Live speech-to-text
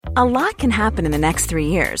A lot can happen in the next 3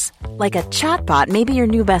 years. Like a chatbot may be your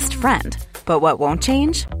new best friend. But what won't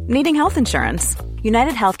change? Needing health insurance.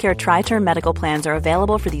 United Healthcare Tri-Term Medical Plans are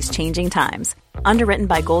available for these changing times. Underwritten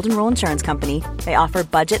by Golden Rule Insurance Company, they offer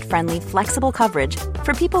budget-friendly, flexible coverage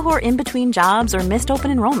for people who are in between jobs or missed open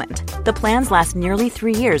enrollment. The plans last nearly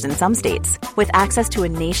 3 years in some states, with access to a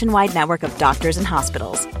nationwide network of doctors and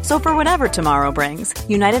hospitals. So for whatever tomorrow brings,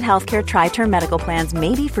 United Healthcare Tri-Term Medical Plans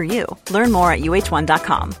may be for you. Learn more at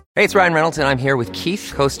uh1.com. Hey, it's Ryan Reynolds, and I'm here with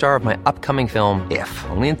Keith, co-star of my upcoming film, If,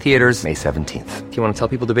 only in theaters May 17th. Do you want to tell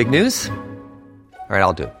people the big news? All right,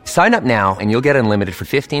 I'll do it. Sign up now and you'll get unlimited for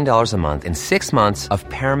 $15 a month and 6 months of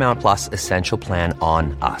Paramount Plus Essential Plan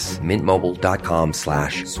on us.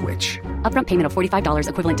 MintMobile.com/switch. Upfront payment of $45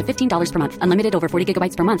 equivalent to $15 per month. Unlimited over 40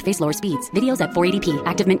 gigabytes per month. Face lower speeds. Videos at 480p.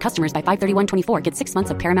 Active Mint customers by 531.24 get 6 months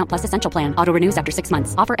of Paramount Plus Essential Plan. Auto renews after 6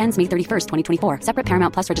 months. Offer ends May 31st, 2024. Separate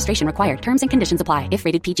Paramount Plus registration required. Terms and conditions apply if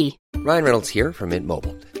rated PG. Ryan Reynolds here from Mint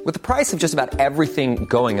Mobile. With the price of just about everything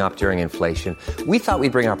going up during inflation, we thought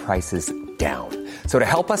we'd bring our prices down. So to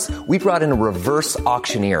help us, we brought in a reverse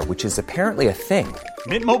auctioneer, which is apparently a thing.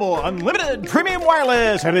 Mint Mobile Unlimited Premium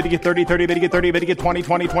Wireless. How to get 30, 30, bit to get 30, bit to get 20,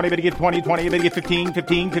 20, 20, bit to get 20, 20, bit to get 15,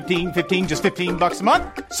 15, 15, 15, just $15 a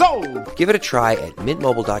month? Sold! Give it a try at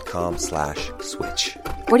mintmobile.com/switch.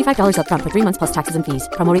 $45 up front for 3 months plus taxes and fees.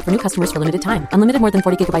 Promo rate for new customers for limited time. Unlimited more than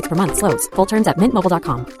 40 gigabytes per month. Slows full terms at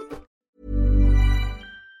mintmobile.com.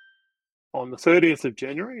 On the 30th of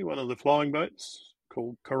January, one of the flying boats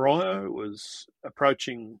called Corio was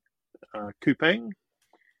approaching Kupang,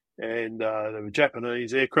 and there were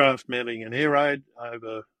Japanese aircraft mounting an air raid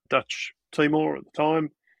over Dutch Timor at the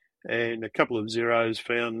time, and a couple of Zeros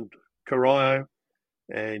found Corio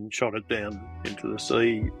and shot it down into the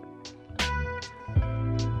sea.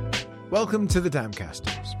 Welcome to the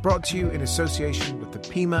Damcasters, brought to you in association with the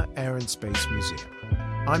Pima Air and Space Museum.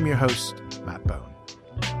 I'm your host, Matt Bone.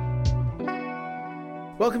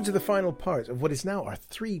 Welcome to the final part of what is now our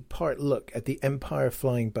 3-part look at the Empire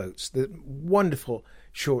flying boats, the wonderful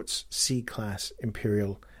Shorts C-Class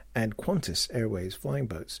Imperial and Qantas Airways flying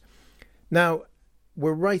boats. Now,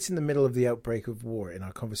 we're right in the middle of the outbreak of war in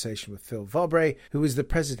our conversation with Phil Vabre, who is the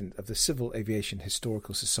president of the Civil Aviation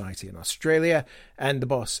Historical Society in Australia and the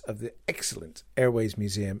boss of the excellent Airways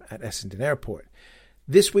Museum at Essendon Airport.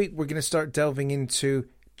 This week, we're going to start delving into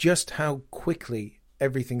just how quickly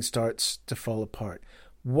everything starts to fall apart,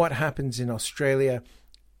 what happens in Australia,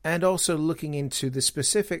 and also looking into the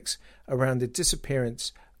specifics around the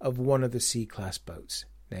disappearance of one of the C-Class boats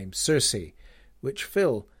named Circe, which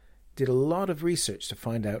Phil did a lot of research to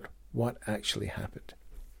find out what actually happened.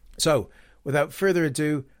 So, without further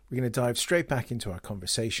ado, we're going to dive straight back into our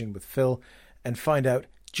conversation with Phil and find out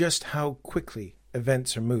just how quickly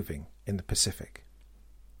events are moving in the Pacific.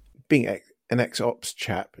 Being an ex-ops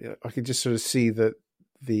chap, I could just sort of see that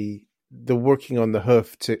the working on the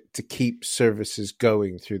hoof to keep services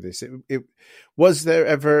going through this. It was there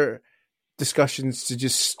ever discussions to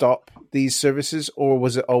just stop these services, or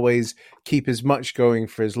was it always keep as much going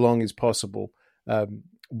for as long as possible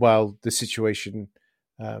while the situation?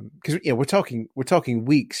 Because we're talking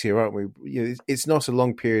weeks here, aren't we? It's not a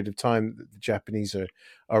long period of time that the Japanese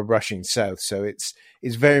are rushing south, so it's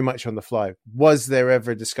very much on the fly. Was there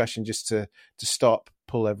ever discussion just to stop,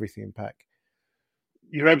 pull everything back?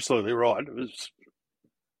 You're absolutely right. It was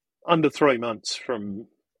under 3 months from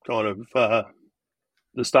kind of the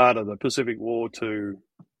start of the Pacific War to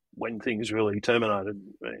when things really terminated,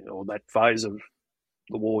 or that phase of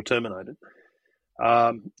the war terminated.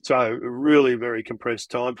 So a really very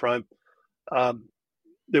compressed time frame.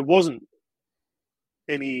 There wasn't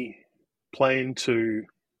any plan to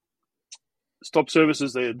stop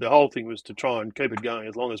services. The whole thing was to try and keep it going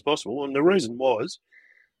as long as possible. And the reason was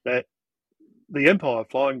that the Empire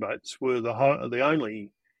flying boats were the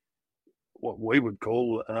only, what we would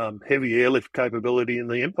call, heavy airlift capability in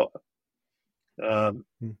the Empire. The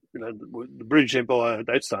British Empire at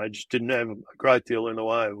that stage didn't have a great deal in the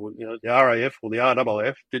way of, the RAF or the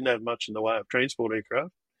RAAF didn't have much in the way of transport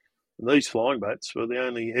aircraft. And these flying boats were the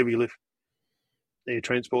only heavy lift air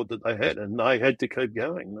transport that they had, and they had to keep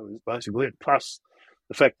going. That was basically it. Plus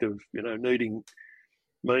the fact of, needing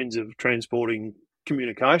means of transporting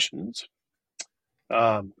communications,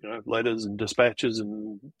 letters and dispatches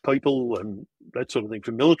and people and that sort of thing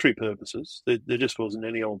for military purposes. There just wasn't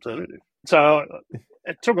any alternative. So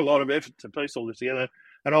it took a lot of effort to piece all this together.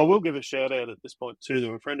 And I will give a shout out at this point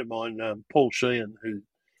to a friend of mine, Paul Sheehan, who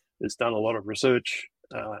has done a lot of research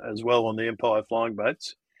as well on the Empire flying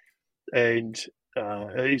boats. And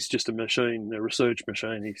he's just a research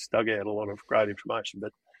machine. He's dug out a lot of great information.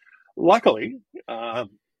 But luckily,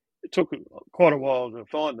 it took quite a while to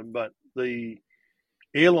find them, but the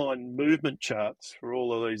airline movement charts for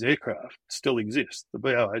all of these aircraft still exist. The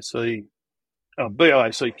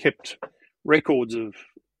BOAC kept records of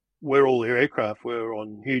where all their aircraft were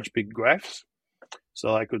on huge big graphs,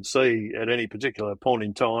 so they could see at any particular point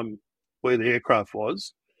in time where the aircraft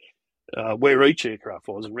was, where each aircraft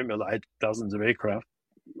was. And remember, they had dozens of aircraft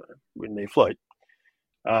in their fleet.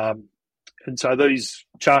 And so these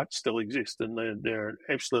charts still exist, and they're an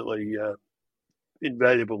absolutely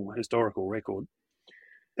invaluable historical record.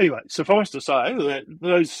 Anyway, suffice to say that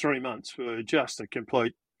those 3 months were just a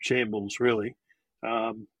complete shambles, really.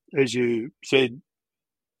 As you said,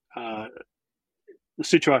 the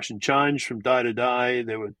situation changed from day to day.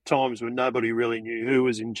 There were times when nobody really knew who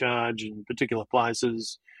was in charge in particular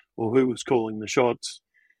places or who was calling the shots.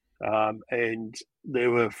 And there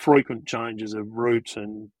were frequent changes of routes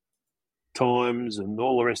and times and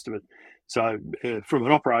all the rest of it. So from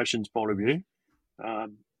an operations point of view,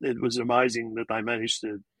 it was amazing that they managed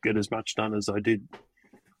to get as much done as they did.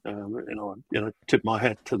 And I tip my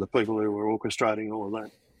hat to the people who were orchestrating all of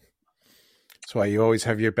that. That's why you always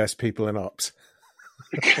have your best people in ops.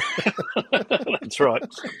 That's right.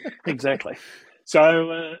 Exactly.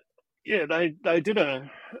 So, they did a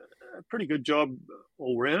pretty good job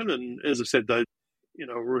all round. And as I said, they,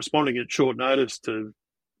 were responding at short notice to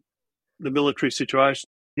the military situation.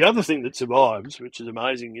 The other thing that survives, which is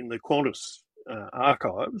amazing, in the Qantas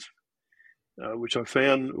archives, which I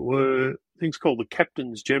found, were things called the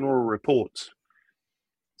Captain's General Reports.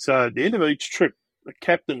 So at the end of each trip, the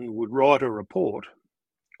captain would write a report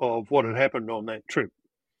of what had happened on that trip.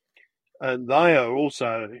 And they are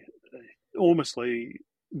also enormously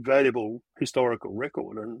valuable historical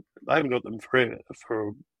record, and they haven't got them for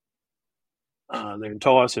their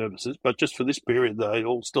entire services, but just for this period, they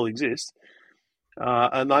all still exist.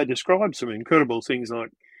 And they describe some incredible things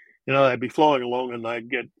like, they'd be flying along and they'd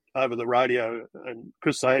get over the radio, and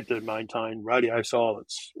because they had to maintain radio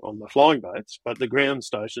silence on the flying boats, but the ground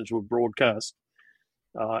stations would broadcast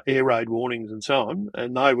air raid warnings and so on,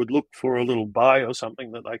 and they would look for a little bay or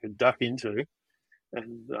something that they could duck into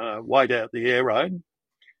and wait out the air raid.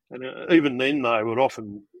 And even then, they would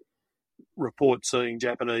often report seeing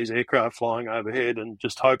Japanese aircraft flying overhead and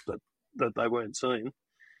just hope that they weren't seen,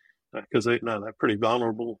 because they're pretty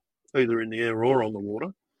vulnerable either in the air or on the water.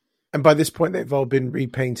 And by this point, they've all been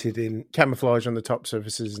repainted in camouflage on the top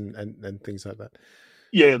surfaces and things like that.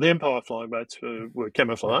 Yeah, the Empire flying boats were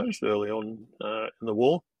camouflaged early on in the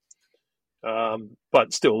war.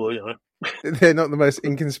 But still, They're not the most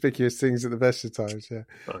inconspicuous things at the best of times, yeah.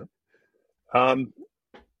 Right.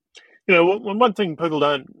 One thing people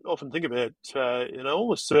don't often think about, all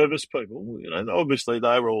the service people, obviously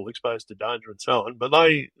they were all exposed to danger and so on, but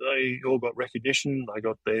they all got recognition, they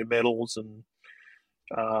got their medals and,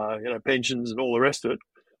 pensions and all the rest of it.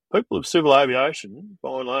 People of civil aviation,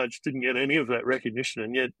 by and large, didn't get any of that recognition,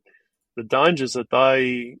 and yet the dangers that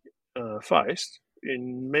they faced,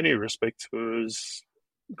 in many respects, was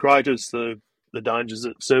great as the dangers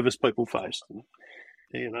that service people faced. And,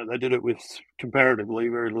 they did it with comparatively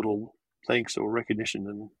very little thanks or recognition,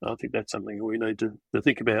 and I think that's something we need to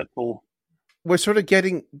think about more. We're sort of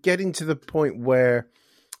getting to the point where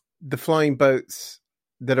the flying boats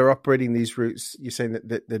that are operating these routes, you're saying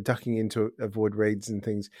that they're ducking in to avoid raids and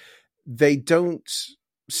things, they don't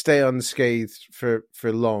stay unscathed for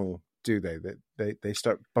long, do they? They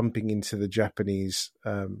start bumping into the Japanese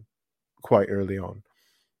quite early on.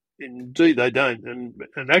 Indeed, they don't.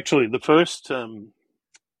 And actually, the first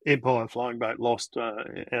Empire flying boat lost out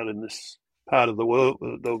in this part of the world,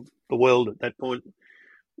 the world at that point,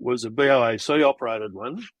 was a BOAC operated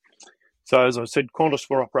one. So as I said, Qantas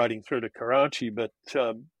were operating through to Karachi, but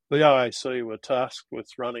BOAC were tasked with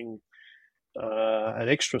running an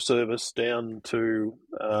extra service down to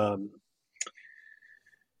the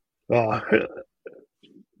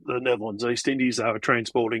Netherlands, East Indies. They were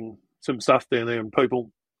transporting some stuff down there and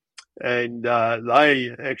people. And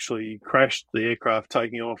they actually crashed the aircraft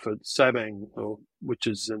taking off at Sabang, which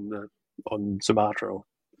is on Sumatra.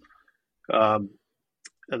 And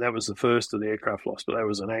that was the first of the aircraft loss, but that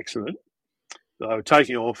was an accident. They were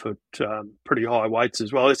taking off at pretty high weights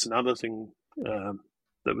as well. That's another thing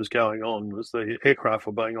that was going on, was the aircraft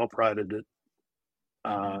were being operated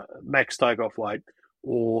at max takeoff weight,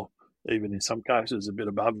 or even in some cases a bit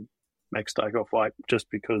above max takeoff weight, just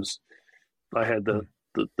because they had the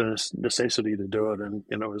necessity to do it, and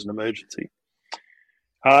it was an emergency.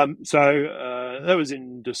 So that was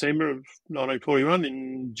in December of 1941.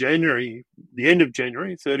 In January, the end of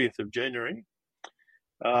January, 30th of January,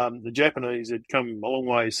 the Japanese had come a long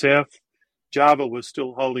way south. Java was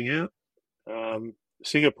still holding out.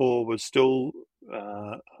 Singapore was still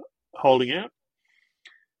holding out,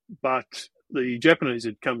 but the Japanese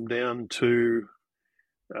had come down to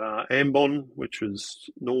Ambon, which was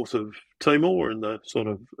north of Timor in the sort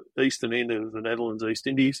of eastern end of the Netherlands, East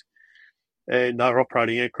Indies, and they were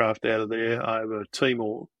operating aircraft out of there over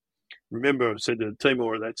Timor. Remember, I said that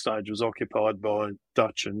Timor at that stage was occupied by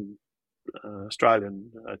Dutch and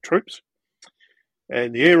Australian troops,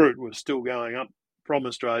 and the air route was still going up from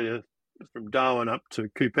Australia, from Darwin up to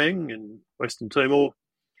Kupang in Western Timor,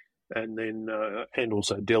 and then and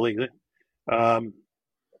also Delhi.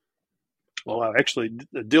 Although actually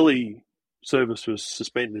the Delhi service was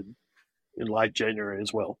suspended in late January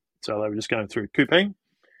as well, so they were just going through Kupang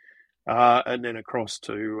and then across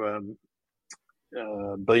to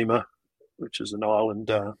Bima, which is an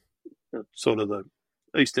island, sort of the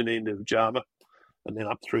eastern end of Java, and then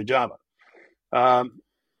up through Java. On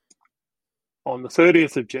the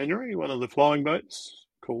 30th of January, one of the flying boats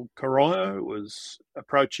called Corio was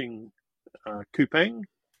approaching Kupang,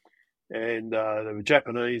 and there were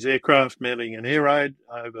Japanese aircraft mounting an air raid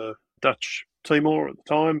over Dutch Timor at the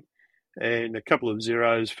time, and a couple of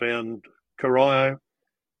Zeros found Corio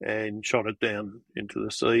and shot it down into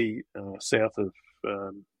the sea south of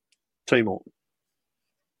Timor.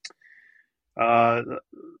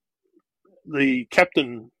 The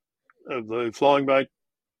captain of the flying boat,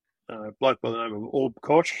 a bloke by the name of Orb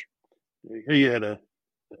Kosh, he had an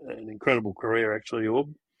incredible career actually,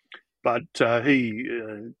 Orb, but he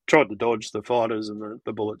tried to dodge the fighters and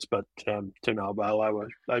the bullets, but to no avail.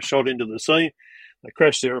 They shot into the sea. They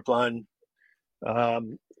crashed the aeroplane.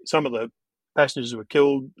 Some of the passengers were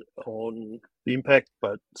killed on the impact,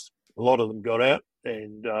 but a lot of them got out,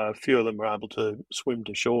 and a few of them were able to swim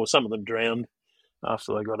to shore. Some of them drowned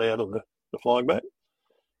after they got out of the flying boat.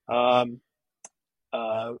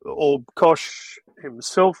 Orb Kosh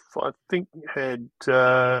himself, I think, had, if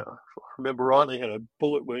I remember rightly, had a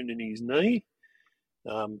bullet wound in his knee,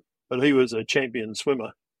 but he was a champion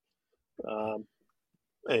swimmer,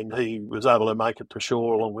 and he was able to make it to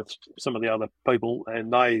shore along with some of the other people,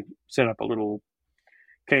 and they set up a little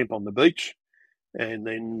camp on the beach, and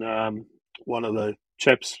then one of the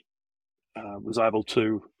chaps was able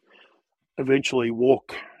to eventually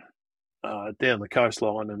walk down the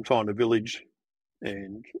coastline and find a village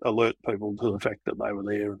and alert people to the fact that they were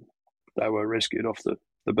there and they were rescued off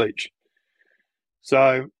the beach.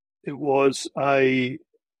 So it was a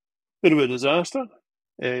bit of a disaster,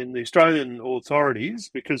 and the Australian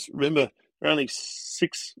authorities, because remember,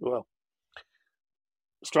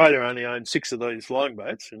 Australia only owned 6 of these flying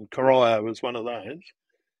boats, and Corio was one of those,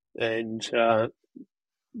 and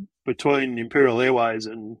between Imperial Airways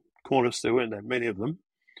and Qantas, there weren't that many of them,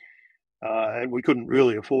 and we couldn't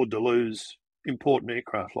really afford to lose important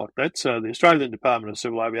aircraft like that. So the Australian Department of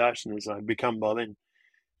Civil Aviation, as they'd become by then,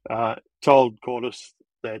 told Qantas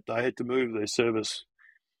that they had to move their service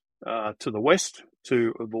to the west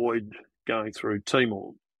to avoid going through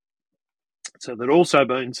Timor. So there'd also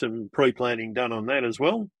been some pre-planning done on that as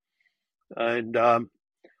well, and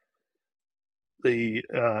they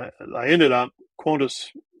ended up, Qantas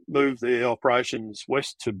moved their operations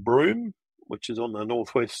west to Broome, which is on the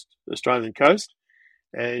northwest Australian coast,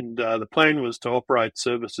 and the plan was to operate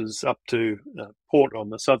services up to a port on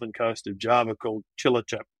the southern coast of Java called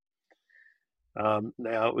Cilacap.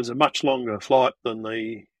 Now, it was a much longer flight than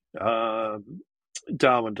the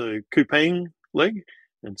Darwin to Kupang leg,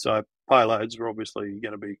 and so payloads were obviously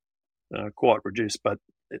going to be quite reduced, but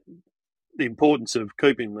the importance of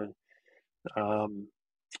keeping the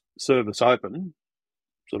service open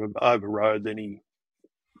sort of overrode any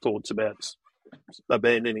thoughts about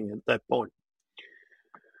abandoning at that point.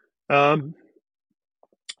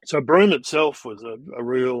 So Broome itself was a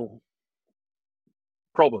real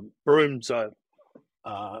problem. Broome's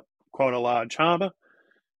quite a large harbour,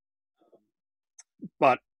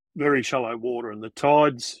 but very shallow water, and the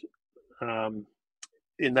tides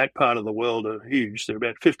in that part of the world are huge. They're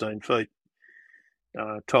about 15 feet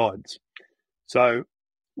tides. So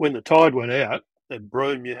when the tide went out at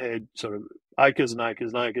Broome, you had sort of acres and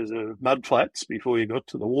acres and acres of mud flats before you got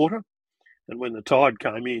to the water. And when the tide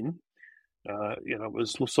came in, it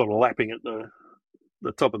was sort of lapping at the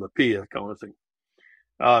top of the pier kind of thing.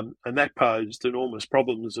 And that posed enormous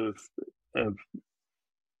problems of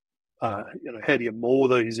how do you moor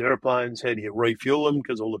these aeroplanes? How do you refuel them?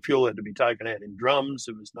 Because all the fuel had to be taken out in drums.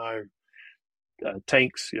 There was no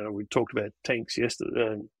tanks. We talked about tanks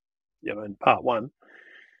yesterday, in part one,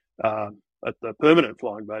 at the permanent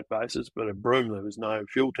flying boat bases, but at Broome there was no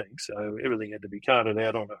fuel tanks, so everything had to be carted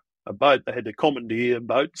out on a boat. They had to commandeer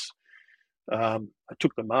boats. I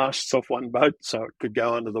took the masts off one boat so it could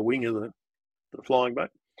go under the wing of the flying boat.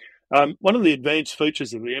 One of the advanced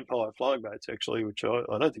features of the Empire flying boats, actually, which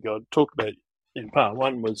I don't think I talked about in part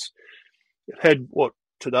one, was it had what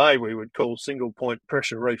today we would call single point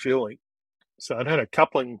pressure refueling. So it had a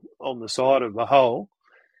coupling on the side of the hull,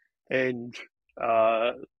 and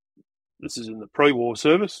this is in the pre-war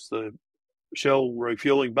service. The Shell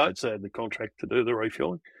refueling boats, they had the contract to do the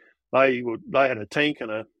refueling. They had a tank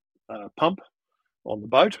and a pump on the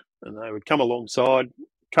boat, and they would come alongside,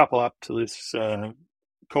 couple up to this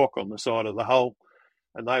cock on the side of the hull,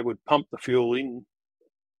 and they would pump the fuel in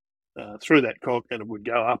through that cock, and it would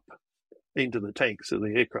go up into the tanks of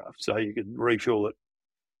the aircraft, so you could refuel it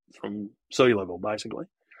from sea level, basically.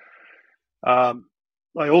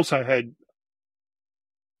 They also had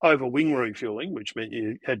over-wing refueling, which meant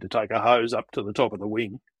you had to take a hose up to the top of the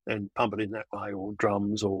wing and pump it in that way, or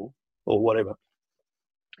drums or whatever.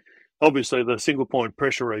 Obviously, the single-point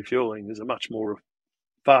pressure refueling is a much more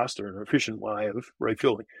faster and efficient way of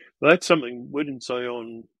refueling. But that's something we didn't see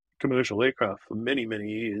on commercial aircraft for many, many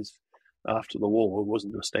years after the war. It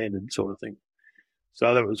wasn't a standard sort of thing.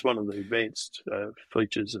 So that was one of the advanced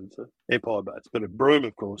features of the Empire boats. But at Broome,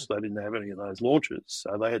 of course, they didn't have any of those launches,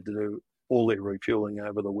 so they had to do all their refueling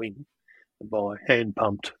over the wing by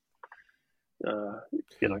hand-pumped,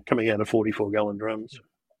 coming out of 44-gallon drums.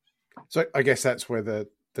 So I guess that's where the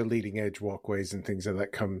leading-edge walkways and things like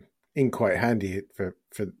that come in quite handy for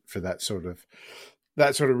that sort of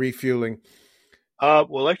refueling.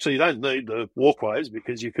 Well, actually, you don't need the walkways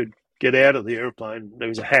because you could get out of the airplane. There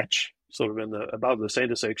was a hatch sort of above the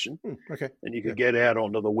centre section, okay, and you could get out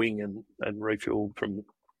onto the wing and refuel from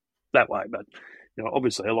that way. But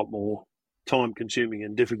obviously, a lot more time-consuming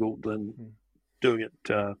and difficult than doing it.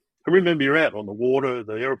 I remember you're out on the water,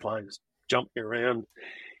 the airplane's jumping around.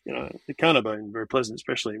 It can't have been very pleasant,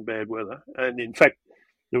 especially in bad weather. And in fact,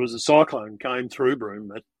 there was a cyclone came through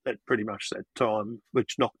Broome at pretty much that time,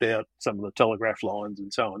 which knocked out some of the telegraph lines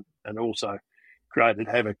and so on, and also created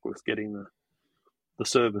havoc with getting the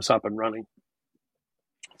service up and running.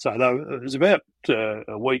 So it was about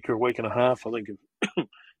a week or a week and a half, I think, of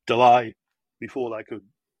delay before they could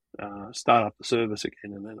start up the service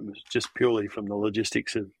again, and then it was just purely from the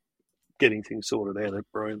logistics of getting things sorted out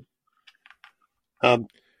at Broome. In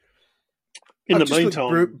the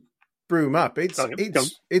meantime, Broome up. It's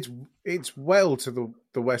well to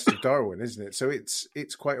the west of Darwin, isn't it? So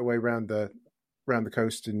it's quite a way round the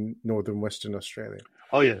coast in northern Western Australia.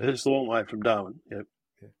 Oh yeah, it's a long way from Darwin. Yep.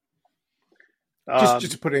 Yeah.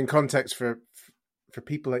 Just to put it in context for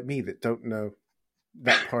people like me that don't know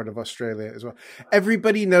that part of Australia as well.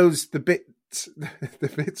 Everybody knows the bits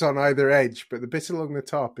on either edge, but the bit along the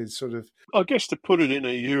top is sort of. I guess to put it in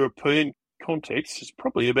a European context, it's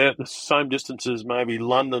probably about the same distance as maybe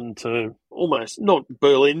London to almost not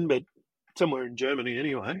Berlin, but somewhere in Germany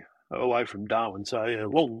anyway, away from Darwin. So yeah,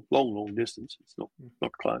 long distance. It's not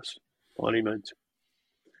close by any means.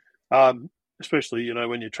 Especially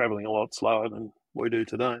when you're travelling a lot slower than we do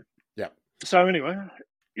today. Yeah. So anyway,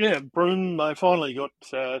 yeah, Broome, they finally got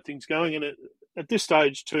things going, and at this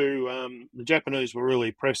stage too, the Japanese were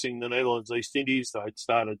really pressing the Netherlands East Indies. They'd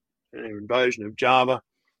started their invasion of Java,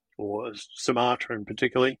 or Sumatra in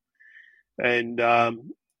particular, and there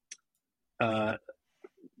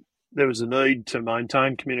was a need to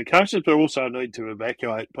maintain communications, but also a need to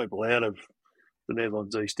evacuate people out of the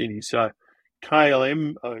Netherlands East Indies. So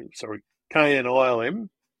KNILM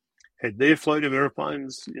had their fleet of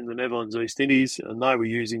aeroplanes in the Netherlands East Indies, and they were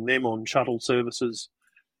using them on shuttle services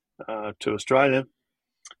to Australia.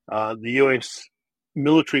 The US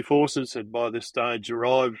military forces had by this stage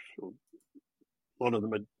arrived. A lot of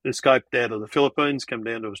them had escaped out of the Philippines, come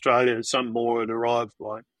down to Australia. Some more had arrived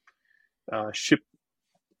by ship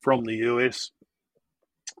from the US.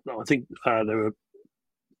 I think there were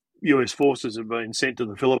US forces had been sent to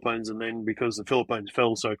the Philippines, and then because the Philippines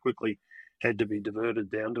fell so quickly, had to be diverted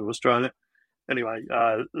down to Australia. Anyway,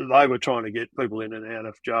 they were trying to get people in and out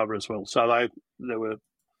of Java as well. So there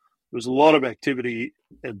was a lot of activity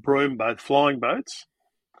at Broome, both flying boats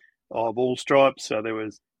of all stripes. So there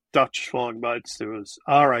was Dutch flying boats, there was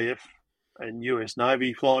RAF and US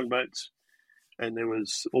Navy flying boats, and there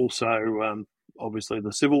was also obviously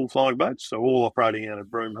the civil flying boats, so all operating out of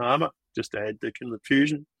Broome Harbour, just to add to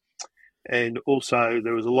confusion. And also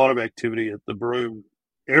there was a lot of activity at the Broome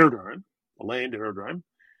aerodrome, the land aerodrome,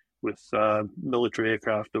 with military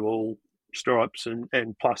aircraft of all stripes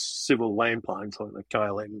and plus civil land planes like the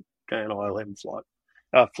KNILM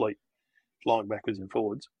fleet flying backwards and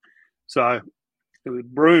forwards. So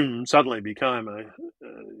Broome suddenly became a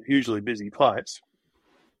hugely busy place.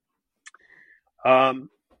 So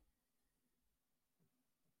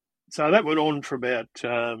that went on for about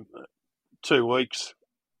 2 weeks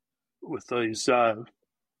with these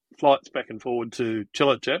flights back and forward to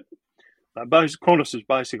Cilacap. Qantas is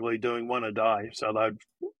basically doing one a day, so they'd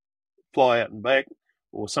fly out and back,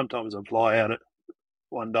 or sometimes they'd fly out at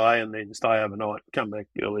one day and then stay overnight, come back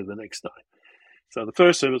early the next day. So the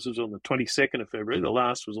first service was on the 22nd of February, the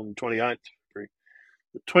last was on the 28th of February.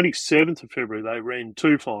 The 27th of February, they ran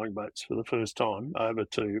 2 flying boats for the first time over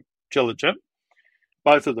to Cilacap.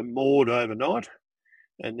 Both of them moored overnight,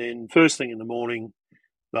 and then first thing in the morning,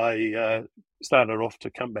 they started off to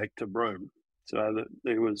come back to Broome. So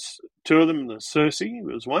there was 2 of them. The Circe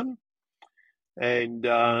was one, and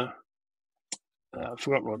I've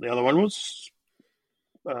forgotten what the other one was.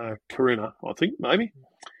 Corinna, I think, maybe.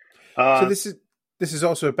 So this is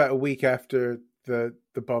also about a week after the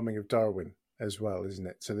bombing of Darwin as well, isn't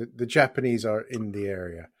it? So the Japanese are in the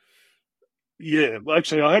area. Yeah, well,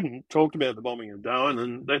 actually, I hadn't talked about the bombing of Darwin,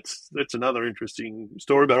 and that's another interesting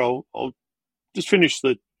story. But I'll just finish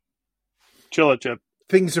the Cilacap.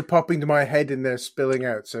 Things are popping to my head and they're spilling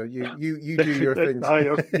out. So you do your thing.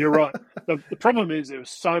 No, you're right. The problem is there was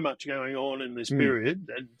so much going on in this period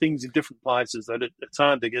and things in different places that it's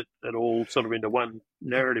hard to get it all sort of into one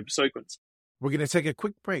narrative sequence. We're going to take a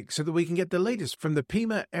quick break so that we can get the latest from the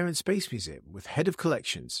Pima Air and Space Museum with Head of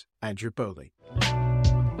Collections, Andrew Bowley.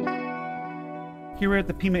 Here we're at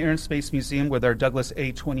the Pima Air and Space Museum with our Douglas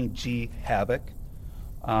A-20G Havoc.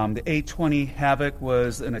 The A-20 Havoc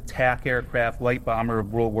was an attack aircraft, light bomber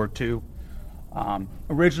of World War II.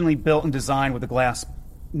 Originally built and designed with a glass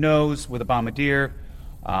nose with a bombardier.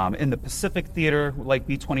 In the Pacific Theater, like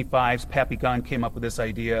B-25s, Pappy Gunn came up with this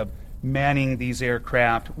idea of manning these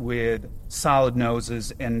aircraft with solid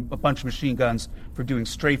noses and a bunch of machine guns for doing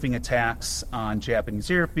strafing attacks on Japanese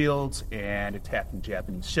airfields and attacking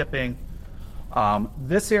Japanese shipping.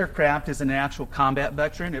 This aircraft is an actual combat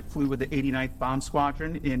veteran. It flew with the 89th Bomb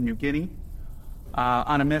Squadron in New Guinea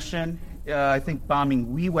on a mission. I think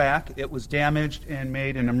bombing Wewak. It was damaged and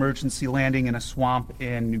made an emergency landing in a swamp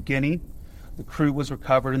in New Guinea. The crew was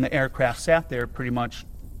recovered and the aircraft sat there pretty much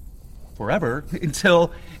forever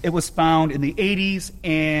until it was found in the 80s,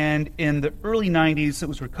 and in the early 90s it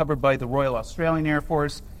was recovered by the Royal Australian Air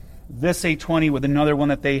Force. This A-20 with another one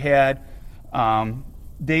that they had,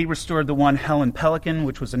 they restored the one Helen Pelican,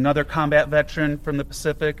 which was another combat veteran from the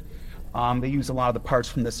Pacific. They used a lot of the parts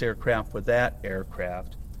from this aircraft for that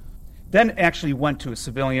aircraft. Then actually went to a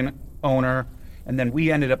civilian owner, and then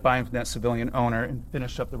we ended up buying from that civilian owner and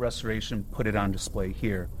finished up the restoration, put it on display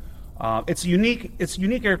here. It's a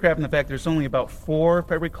unique aircraft in the fact there's only about 4,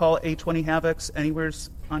 if I recall, A-20 Havocs anywhere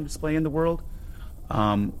on display in the world,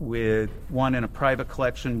 with one in a private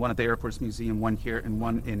collection, one at the Air Force Museum, one here, and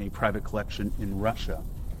one in a private collection in Russia.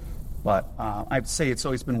 But I'd say it's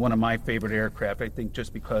always been one of my favorite aircraft, I think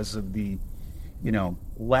just because of the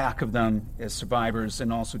lack of them as survivors,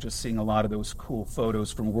 and also just seeing a lot of those cool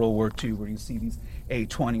photos from World War II where you see these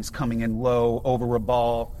A-20s coming in low over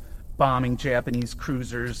Rabaul, bombing Japanese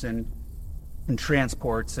cruisers and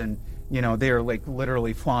transports, and they're like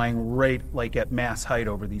literally flying right like at mass height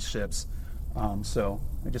over these ships. So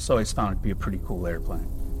I just always found it to be a pretty cool airplane.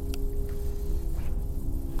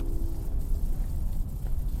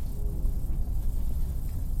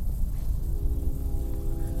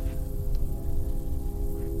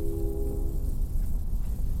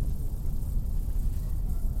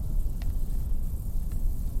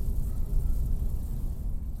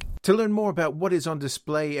 To learn more about what is on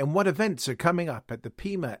display and what events are coming up at the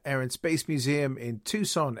Pima Air and Space Museum in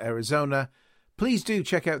Tucson, Arizona, please do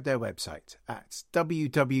check out their website at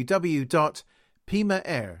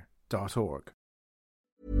www.pimaair.org.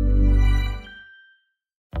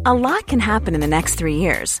 A lot can happen in the next 3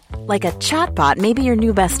 years. Like a chatbot may be your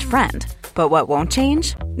new best friend. But what won't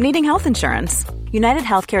change? Needing health insurance. United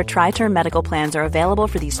Healthcare Tri-Term Medical Plans are available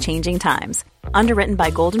for these changing times. Underwritten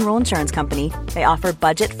by Golden Rule Insurance Company, they offer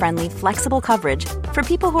budget-friendly, flexible coverage for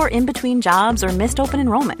people who are in between jobs or missed open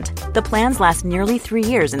enrollment. The plans last nearly 3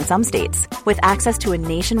 years in some states, with access to a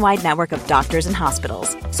nationwide network of doctors and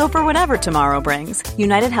hospitals. So for whatever tomorrow brings,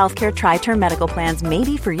 United Healthcare Tri-Term Medical Plans may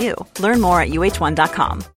be for you. Learn more at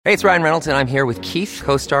uh1.com. Hey, it's Ryan Reynolds, and I'm here with Keith,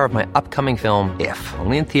 co-star of my upcoming film, If,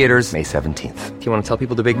 only in theaters May 17th. Do you want to tell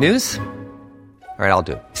people the big news? All right, I'll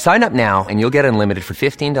do it. Sign up now and you'll get unlimited for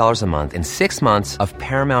 $15 a month and 6 months of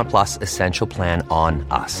Paramount Plus Essential Plan on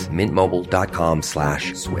us.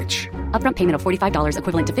 MintMobile.com/switch. Upfront payment of $45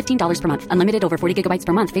 equivalent to $15 per month. Unlimited over 40 gigabytes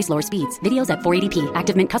per month. Face lower speeds. Videos at 480p.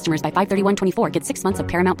 Active Mint customers by 531.24 get 6 months of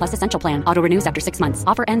Paramount Plus Essential Plan. Auto renews after 6 months.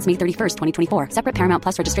 Offer ends May 31st, 2024. Separate Paramount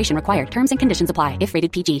Plus registration required. Terms and conditions apply if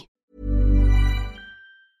rated PG.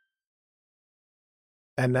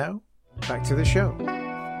 And now, back to the show.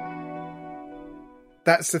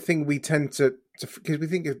 that's the thing we tend to because we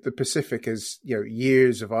think of the Pacific as, you know,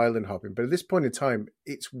 years of island hopping, but at this point in time,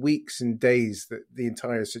 it's weeks and days that the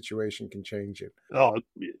entire situation can change it. Oh,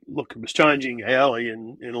 look, it was changing hourly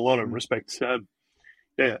in a lot of respects.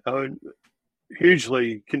 Yeah, I mean,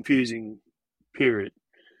 hugely confusing period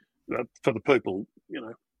for the people, you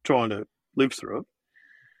know, trying to live through it.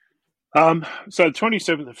 So the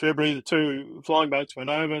 27th of February, the two flying boats went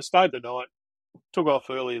over, stayed the night, took off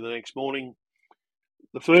early the next morning.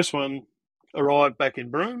 The first one arrived back in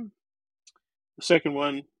Broome. The second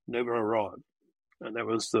one never arrived, and that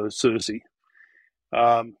was the Cersei.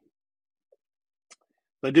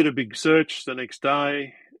 They did a big search the next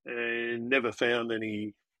day and never found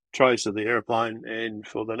any trace of the aeroplane, and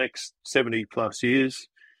for the next 70 plus years,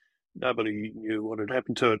 nobody knew what had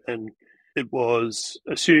happened to it. And it was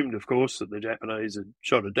assumed, of course, that the Japanese had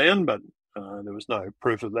shot it down, but there was no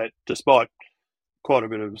proof of that, despite quite a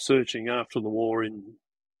bit of searching after the war in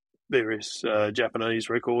various Japanese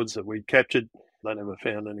records that we'd captured. They never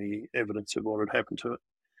found any evidence of what had happened to it.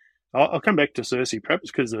 I'll come back to Cersei perhaps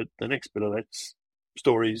because the next bit of that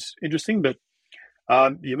story is interesting, but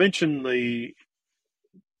you mentioned the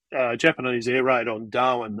Japanese air raid on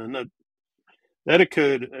Darwin, and that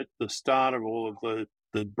occurred at the start of all of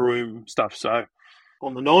the Broome stuff. So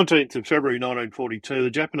on the 19th of February 1942, the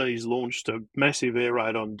Japanese launched a massive air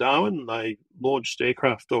raid on Darwin. They launched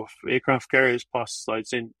aircraft off aircraft carriers, plus they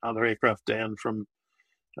sent other aircraft down from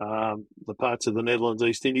the parts of the Netherlands,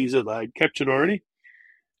 East Indies that they'd captured already.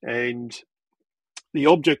 And the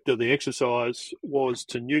object of the exercise was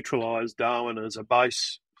to neutralise Darwin as a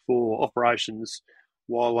base for operations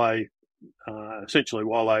while they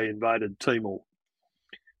invaded Timor.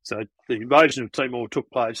 So the invasion of Timor took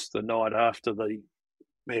place the night after the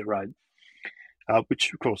air raid,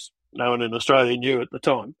 which, of course, no one in Australia knew at the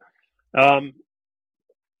time.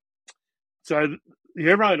 So the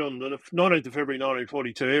air raid on the 19th of February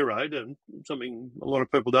 1942 air raid, and something a lot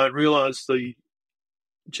of people don't realise, the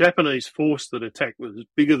Japanese force that attacked was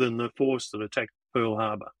bigger than the force that attacked Pearl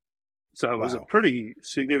Harbor. So it was a pretty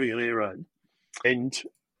significant air raid. And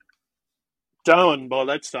Darwin, by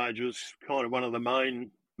that stage, was kind of one of the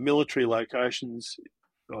main military locations,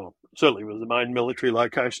 well, certainly was the main military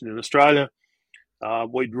location in Australia.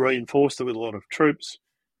 We'd reinforced it with a lot of troops,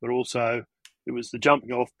 but also it was the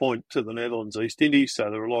jumping off point to the Netherlands, East Indies, so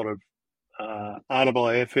there were a lot of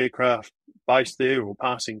RAAF aircraft based there or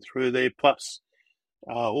passing through there, plus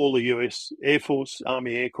all the US Air Force,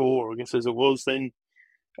 Army Air Corps, I guess as it was then,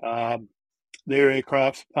 their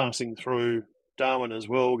aircraft passing through Darwin as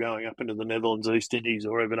well, going up into the Netherlands, East Indies,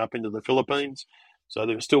 or even up into the Philippines. So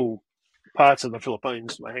there were still parts of the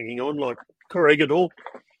Philippines were hanging on, like Corregidor.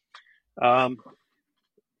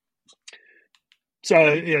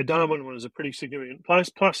 So, yeah, Darwin was a pretty significant place.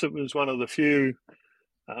 Plus, it was one of the few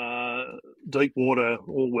deep water,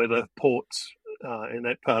 all-weather ports in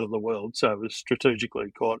that part of the world. So it was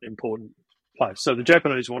strategically quite an important place. So the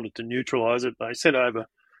Japanese wanted to neutralise it. They sent over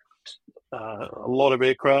a lot of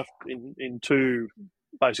aircraft in two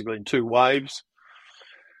waves.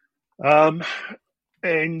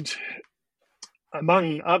 And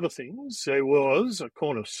among other things, there was a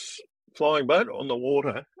Qantas flying boat on the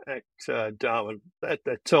water at Darwin at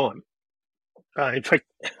that time. In fact,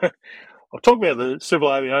 I'll talk about the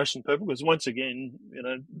civil aviation people because, once again, you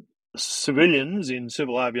know, civilians in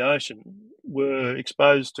civil aviation were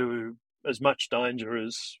exposed to as much danger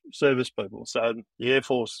as service people. So the Air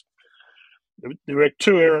Force, there were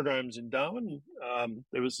two aerodromes in Darwin.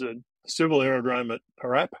 There was a civil aerodrome at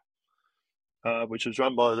Parap, which was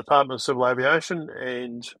run by the Department of Civil Aviation,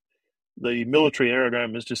 and the military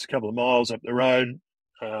aerodrome was just a couple of miles up the road,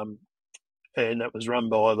 and that was run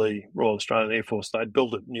by the Royal Australian Air Force. They'd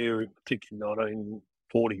built it new, I think, in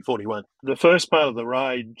 1940, 41. The first part of the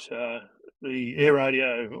raid, the air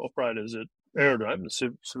radio operators at aerodrome,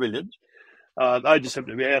 the civilians, they just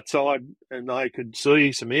happened to be outside and they could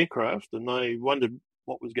see some aircraft, and they wondered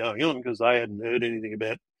what was going on because they hadn't heard anything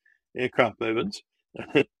about aircraft movements.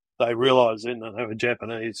 They realised then that they were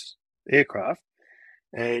Japanese aircraft,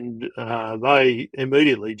 and they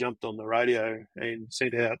immediately jumped on the radio and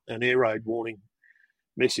sent out an air raid warning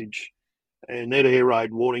message. And that air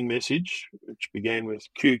raid warning message, which began with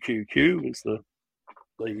QQQ, was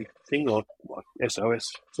the thing like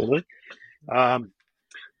SOS sort of.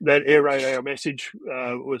 That air radio message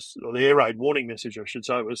or the air raid warning message, I should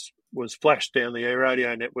say, was flashed down the air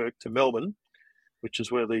radio network to Melbourne, which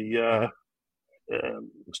is where the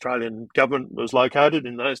Australian government was located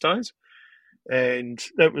in those days. And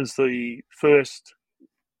that was the first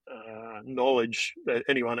knowledge that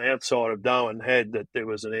anyone outside of Darwin had that there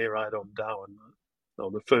was an air raid on Darwin,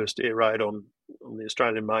 or the first air raid on on the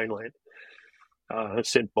Australian mainland,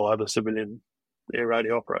 sent by the civilian air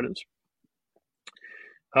radio operators.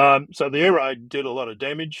 So the air raid did a lot of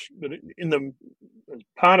damage, but as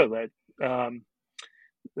part of that,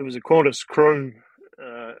 there was a Qantas crew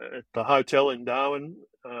at the hotel in Darwin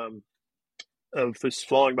of this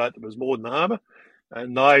flying boat that was moored in the harbour,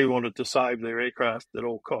 and they wanted to save their aircraft at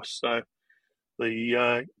all costs. So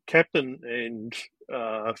the captain and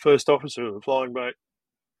first officer of the flying boat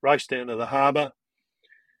raced down to the harbour,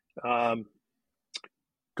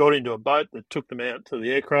 got into a boat that took them out to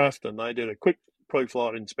the aircraft, and they did a quick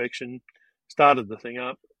pre-flight inspection, started the thing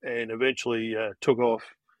up, and eventually took off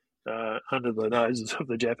under the noses of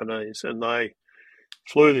the Japanese, and they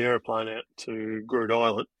flew the aeroplane out to Groot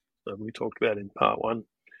Island that we talked about in part one,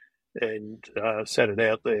 and sat it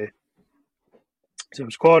out there. So it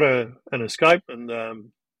was quite an escape, and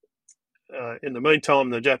in the meantime,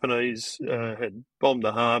 the Japanese had bombed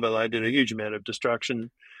the harbour. They did a huge amount of destruction.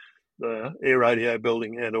 The air radio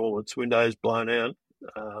building had all its windows blown out.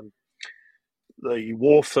 The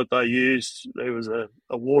wharf that they used, there was a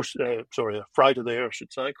freighter there, I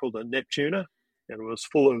should say, called the Neptuna, and it was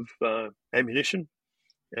full of ammunition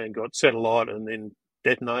and got set alight and then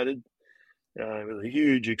detonated with a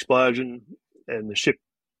huge explosion, and the ship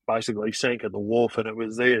basically sank at the wharf, and it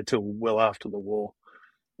was there till well after the war.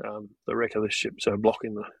 The wreck of the ship, so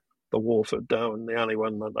blocking the wharf at Darwin, the only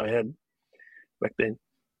one that they had back then.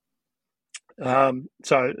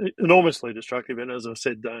 So enormously destructive, and as I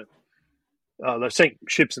said, they sank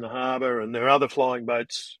ships in the harbour, and there are other flying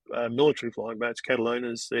boats, military flying boats,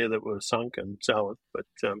 Catalinas there that were sunk and so on. But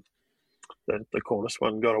the Qantas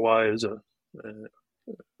one got away as a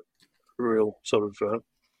real sort of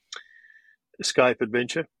escape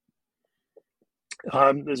adventure.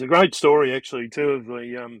 There's a great story actually too of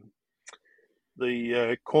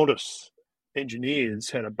the Qantas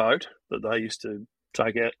engineers had a boat that they used to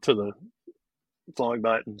take out to the flying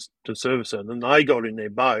boat and to service it, and they got in their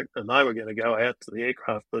boat and they were going to go out to the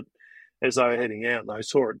aircraft, but as they were heading out they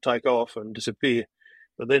saw it take off and disappear.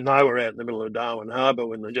 But then they were out in the middle of Darwin Harbour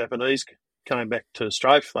when the Japanese came back to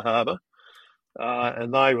strafe the harbour,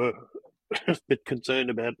 and they were a bit concerned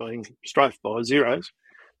about being strafed by Zeros,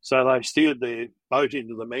 so they steered their boat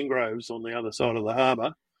into the mangroves on the other side of the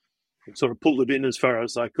harbour and sort of pulled it in as far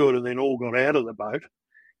as they could, and then all got out of the boat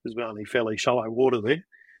because we only fairly shallow water there.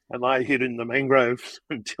 And they hid in the mangroves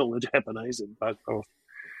until the Japanese had bugged off.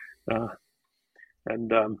 So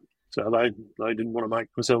they didn't want to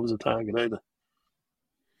make themselves a target either.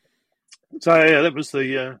 So yeah, that was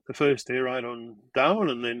the first air raid on Darwin,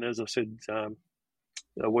 and then, as I said,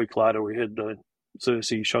 a week later we had the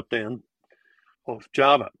Cersei shot down off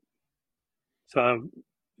Java. So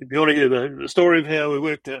if you want to hear the story of how we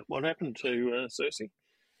worked out what happened to Cersei,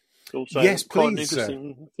 it's also yes, quite please, an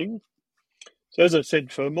interesting thing. So as I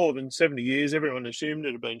said, for more than 70 years, everyone assumed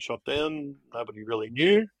it had been shot down. Nobody really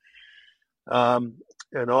knew. And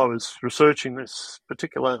I was researching this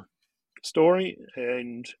particular story,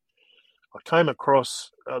 and I came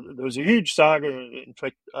across, there was a huge saga, in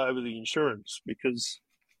fact, over the insurance, because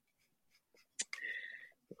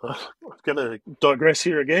I'm going to digress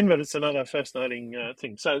here again, but it's another fascinating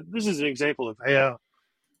thing. So this is an example of how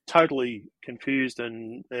totally confused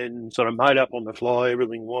and sort of made up on the fly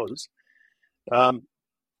everything was. The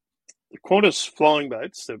Qantas flying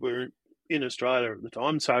boats that were in Australia at the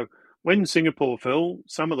time, so when Singapore fell,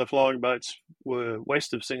 some of the flying boats were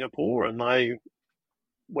west of Singapore and they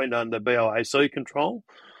went under BOAC control,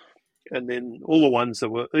 and then all the ones that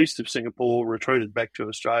were east of Singapore retreated back to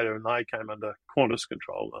Australia and they came under Qantas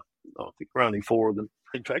control. I think there were only 4 of them,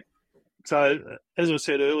 in fact. So, as I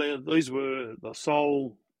said earlier, these were the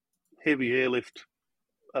sole heavy airlift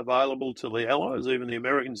available to the Allies. Even the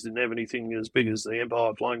Americans didn't have anything as big as the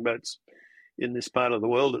Empire flying boats in this part of the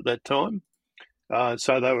world at that time.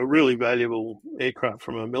 So they were really valuable aircraft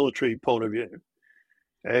from a military point of view.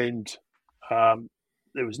 And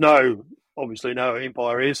there was obviously no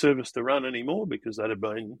Empire Air Service to run anymore because that had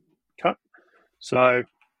been cut. So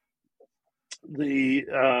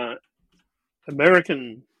the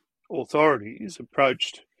American authorities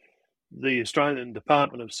approached the Australian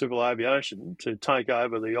Department of Civil Aviation to take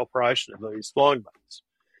over the operation of these flying boats.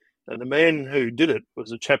 And the man who did it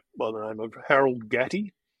was a chap by the name of Harold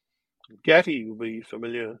Gatty. Gatty will be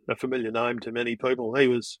a familiar name to many people. He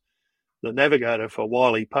was the navigator for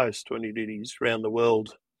Wiley Post when he did his round the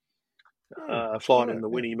world flight in the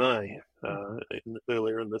Winnie May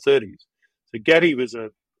earlier in the 30s. So Gatty was a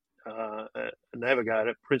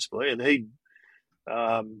navigator principally, and he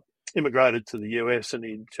immigrated to the US, and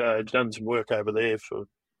he'd done some work over there for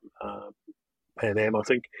Pan Am, I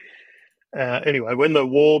think. Anyway, when the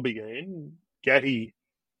war began, Gatty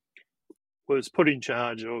was put in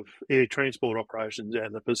charge of air transport operations out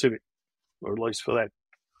in the Pacific, or at least for that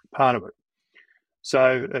part of it.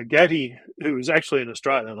 So Gatty, who was actually an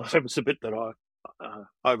Australian, that was a bit that I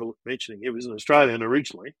overlooked mentioning. He was an Australian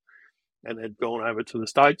originally and had gone over to the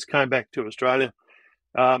States, came back to Australia.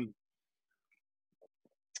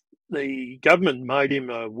 The government made him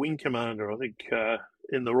a wing commander, I think,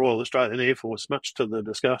 in the Royal Australian Air Force, much to the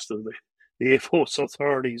disgust of the Air Force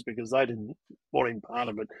authorities because they didn't want him part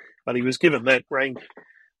of it. But he was given that rank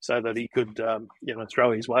so that he could,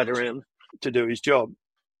 throw his weight around to do his job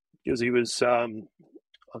because he was, I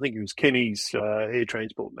think he was Kenny's air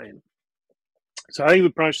transport man. So he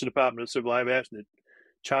approached the Department of Civil Aviation to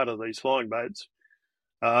charter these flying boats.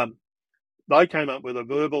 They came up with a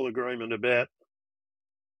verbal agreement about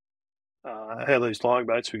how these flying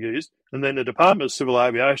boats were used, and then the Department of Civil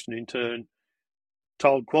Aviation in turn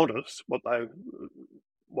told Qantas what they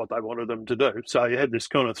wanted them to do. So you had this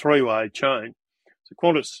kind of three-way chain. So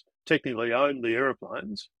Qantas technically owned the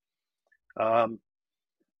aeroplanes.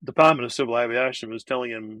 Department of Civil Aviation was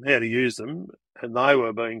telling them how to use them, and they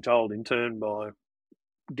were being told in turn by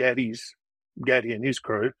Gatty and his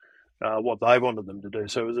crew what they wanted them to do.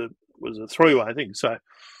 So it was a three-way thing. So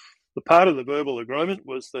the part of the verbal agreement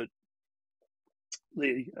was that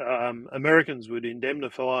the Americans would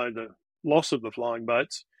indemnify the loss of the flying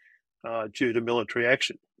boats due to military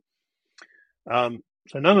action. So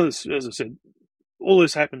none of this, as I said, all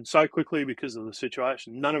this happened so quickly because of the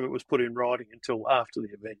situation. None of it was put in writing until after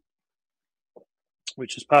the event,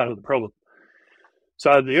 which is part of the problem.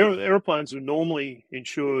 So the aeroplanes were normally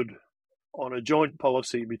insured on a joint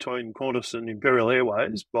policy between Qantas and Imperial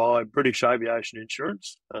Airways by British Aviation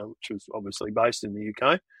Insurance, which was obviously based in the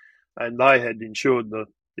UK, and they had insured the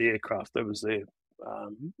aircraft. That was their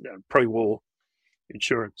pre-war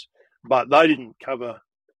insurance. But they didn't cover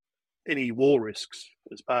any war risks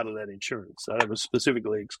as part of that insurance, so that was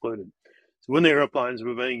specifically excluded. So when the aeroplanes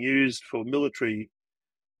were being used for military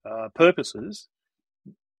purposes,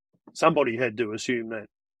 somebody had to assume that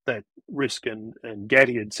risk, and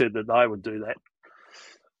Gatty had said that they would do that.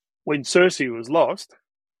 When Cersei was lost,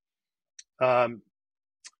 Qantas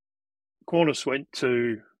went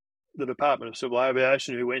to the Department of Civil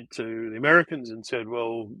Aviation, who went to the Americans and said,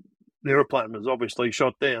 well, the aeroplane was obviously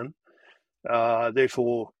shot down,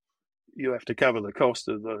 therefore you have to cover the cost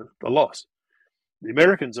of the loss. The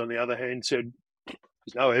Americans, on the other hand, said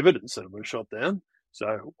there's no evidence that it was shot down,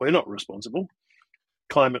 so we're not responsible.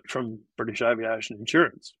 Claim it from British Aviation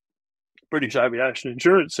Insurance. British Aviation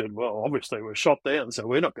Insurance said, well, obviously it was shot down, so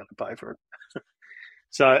we're not going to pay for it.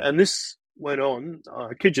 So, and this went on,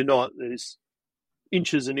 I kid you not, there's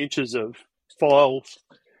inches and inches of files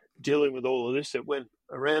dealing with all of this that went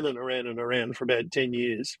around and around and around for about 10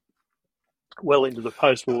 years, well into the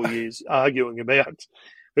post-war years, arguing about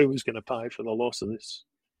who was going to pay for the loss of this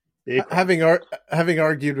aircraft. Having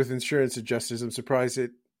argued with insurance adjusters, I'm surprised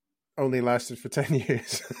it only lasted for 10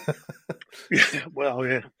 years. Yeah, well,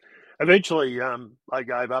 yeah. Eventually, they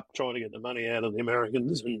gave up trying to get the money out of the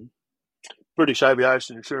Americans, and British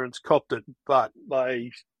Aviation Insurance copped it, but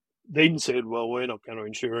they then said, well, we're not going to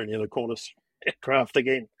insure any of the Qantas aircraft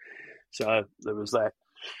again. So there was that.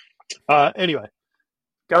 Anyway,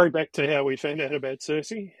 going back to how we found out about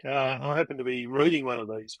Cersei, I happened to be reading one of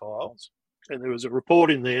these files, and there was a report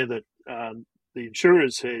in there that the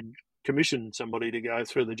insurers had commissioned somebody to go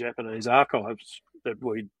through the Japanese archives that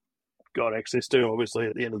we got access to, obviously,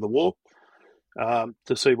 at the end of the war,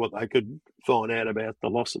 to see what they could find out about the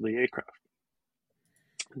loss of the aircraft.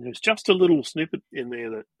 And there's just a little snippet in there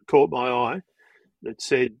that caught my eye that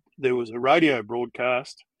said there was a radio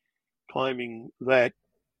broadcast claiming that,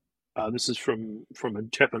 this is from a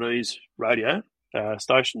Japanese radio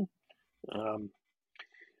station,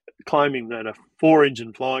 claiming that a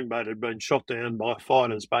 4-engine flying boat had been shot down by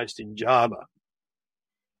fighters based in Java.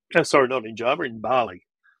 Sorry, not in Java, in Bali,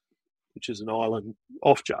 which is an island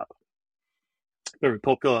off Java. Very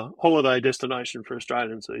popular holiday destination for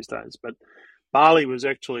Australians these days. But Bali was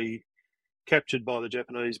actually captured by the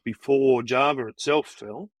Japanese before Java itself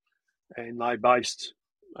fell, and they based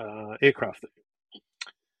aircraft there.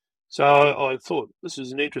 So I thought this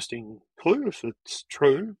is an interesting clue if it's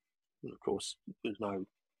true. And of course, there's no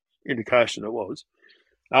indication it was.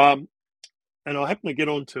 And I happened to get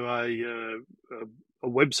onto a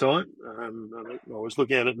website I was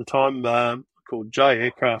looking at the time called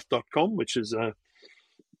jaircraft.com, which is a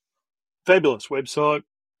fabulous website.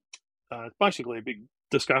 It's basically a big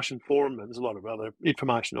discussion forum, and there's a lot of other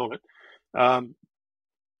information on it. A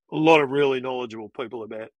lot of really knowledgeable people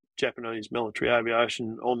about Japanese military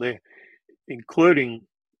aviation on there, including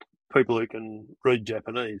people who can read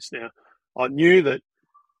Japanese. Now, I knew that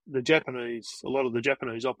a lot of the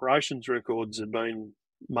Japanese operations records had been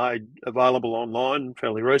made available online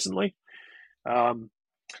fairly recently.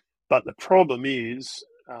 But the problem is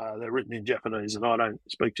they're written in Japanese and I don't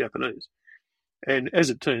speak Japanese. And as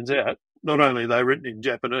it turns out, not only are they written in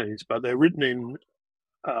Japanese, but they're written in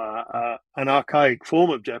an archaic form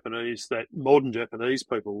of Japanese that modern Japanese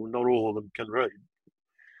people, not all of them, can read.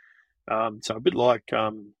 So a bit like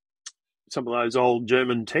some of those old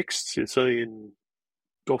German texts you see in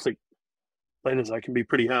Gothic letters, they can be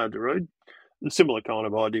pretty hard to read. A similar kind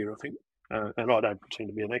of idea, I think, and I don't pretend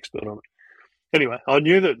to be an expert on it. Anyway, I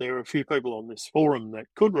knew that there were a few people on this forum that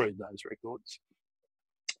could read those records.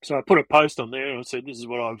 So I put a post on there and I said, this is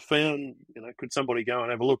what I've found. Could somebody go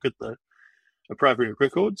and have a look at the appropriate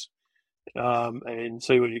records and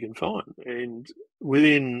see what you can find? And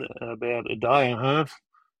within about a day and a half,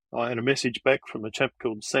 I had a message back from a chap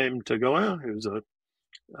called Sam Tagawa, who's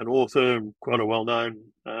an author, quite a well-known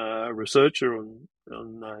researcher on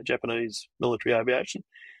Japanese military aviation.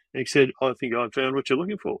 And he said, I think I found what you're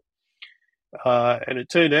looking for. And it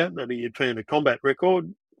turned out that he had found a combat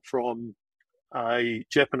record from a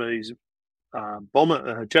Japanese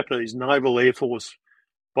Japanese Naval Air Force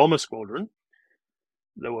bomber squadron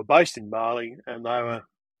that were based in Bali, and they were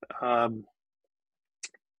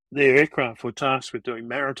their aircraft were tasked with doing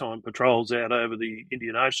maritime patrols out over the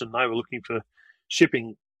Indian Ocean. They were looking for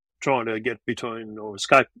shipping, trying to get between or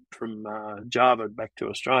escape from Java back to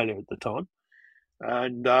Australia at the time.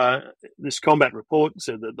 And this combat report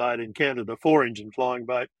said that they'd encountered a 4-engine flying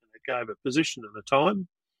boat, and it gave a position and a time,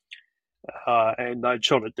 and they'd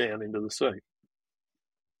shot it down into the sea.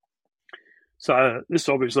 So this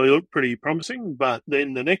obviously looked pretty promising, but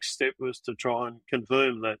then the next step was to try and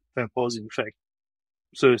confirm that that was in fact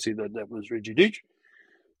Cersei, that was Rigidich.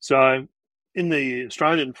 So in the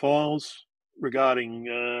Australian files regarding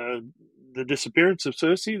the disappearance of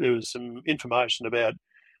Cersei, there was some information about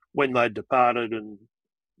when they'd departed and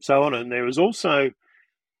so on, and there was also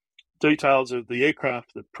details of the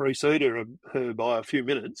aircraft that preceded her by a few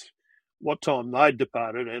minutes, what time they'd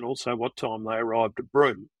departed, and also what time they arrived at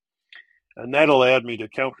Broome. And that allowed me to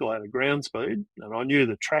calculate a ground speed, and I knew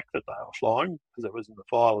the track that they were flying, because that was in the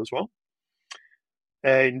file as well.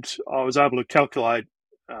 And I was able to calculate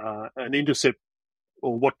an intercept,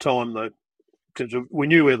 or what time because we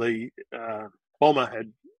knew where the bomber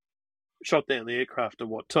had shot down the aircraft and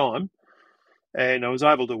what time, and I was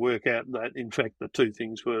able to work out that, in fact, the two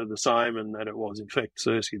things were the same, and that it was, in fact,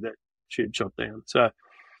 Cersei that she had shot down. So it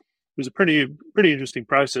was a pretty interesting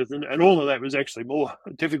process, and all of that was actually more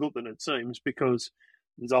difficult than it seems, because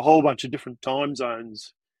there's a whole bunch of different time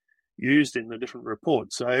zones used in the different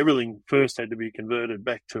reports. So everything first had to be converted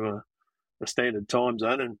back to a standard time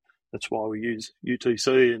zone, and that's why we use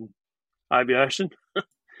UTC in aviation,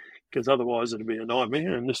 because otherwise it'd be a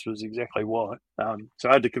nightmare, and this was exactly why. So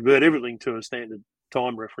I had to convert everything to a standard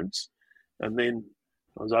time reference, and then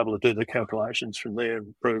I was able to do the calculations from there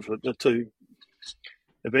and prove that the two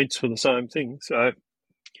events were the same thing. So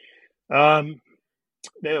now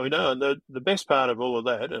we know. And the best part of all of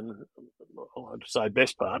that, and I have to say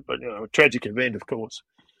best part, but a tragic event, of course.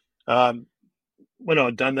 When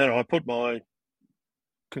I'd done that, I put my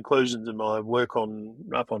conclusions and my work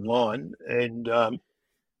up online, and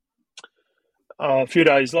a few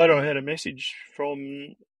days later, I had a message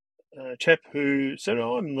from a chap who said,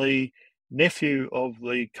 I'm the nephew of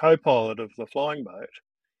the co-pilot of the flying boat,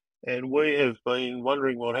 and we have been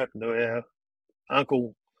wondering what happened to our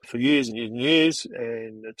uncle for years and years and years,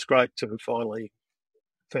 and it's great to finally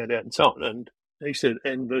found out and so on. And he said,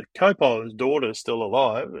 and the co-pilot's daughter is still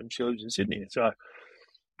alive, and she lives in Sydney. So I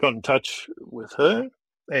got in touch with her,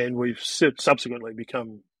 and we've subsequently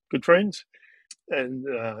become good friends. And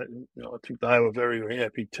I think they were very, very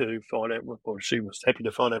happy to find out, or she was happy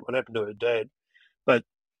to find out what happened to her dad. But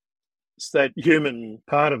it's that human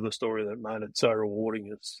part of the story that made it so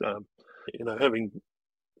rewarding. It's, having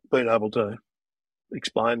been able to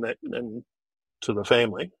explain that and to the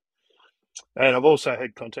family. And I've also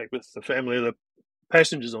had contact with the family of the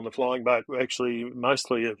passengers on the flying boat, who actually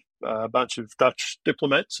mostly a bunch of Dutch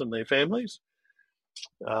diplomats and their families.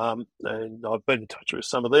 And I've been in touch with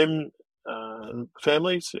some of them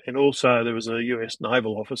families, and also there was a US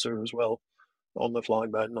naval officer as well on the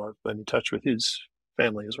flying boat, and I've been in touch with his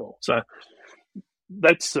family as well. So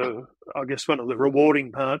that's, I guess, one of the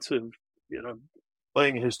rewarding parts of,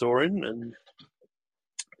 being a historian, and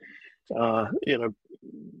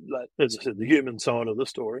as I said, the human side of the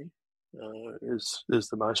story is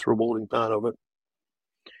the most rewarding part of it.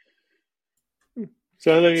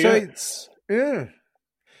 So there you go. Yeah.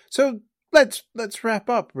 So let's wrap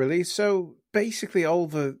up, really. So basically, all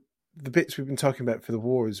the the bits we've been talking about for the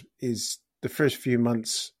wars is the first few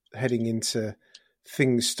months heading into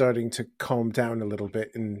things starting to calm down a little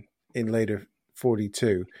bit in later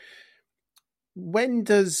 42. When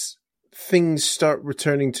does things start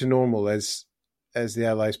returning to normal as the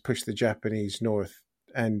Allies push the Japanese north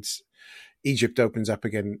and Egypt opens up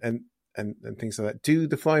again and things like that? Do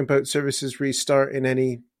the flying boat services restart in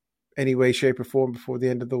any way, shape or form before the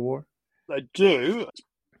end of the war? They do.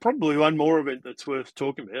 Probably one more event that's worth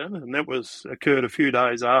talking about, and that occurred a few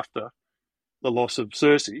days after the loss of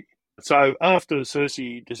Cersei. So after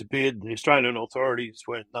Cersei disappeared, the Australian authorities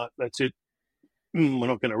went, no, that's it. We're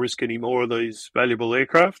not going to risk any more of these valuable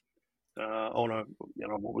aircraft on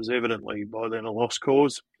what was evidently by then a lost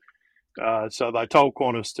cause. So they told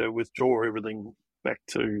Qantas to withdraw everything back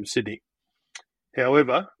to Sydney.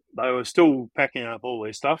 However, they were still packing up all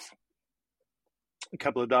their stuff. A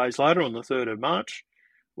couple of days later, on the 3rd of March,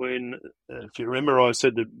 when, if you remember, I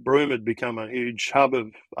said that Broome had become a huge hub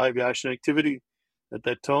of aviation activity at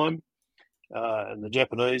that time, and the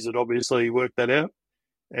Japanese had obviously worked that out,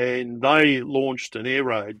 and they launched an air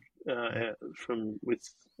raid with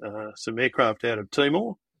some aircraft out of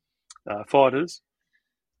Timor, fighters.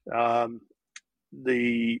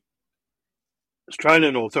 The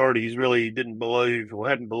Australian authorities really hadn't believed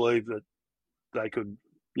that they could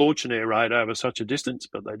launch an air raid over such a distance,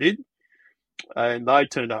 but they did. And they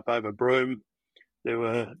turned up over Broome. There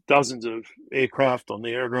were dozens of aircraft on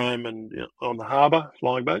the aerodrome and on the harbour,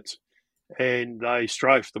 flying boats, and they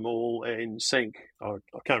strafed them all and sank. I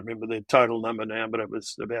can't remember the total number now, but it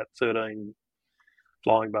was about 13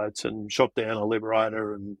 flying boats, and shot down a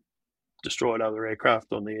Liberator and destroyed other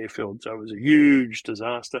aircraft on the airfield. So it was a huge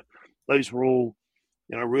disaster. These were all,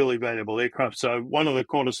 really valuable aircraft. So one of the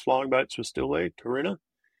Qantas flying boats was still there, Corinna,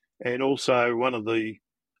 and also one of the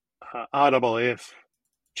RAAF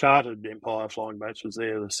chartered Empire flying boats was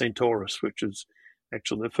there, the Centaurus, which is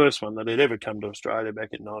actually the first one that had ever come to Australia back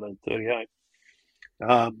in 1938.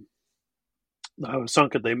 They were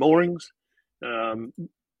sunk at their moorings.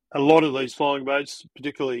 A lot of these flying boats,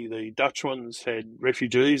 particularly the Dutch ones, had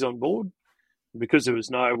refugees on board because there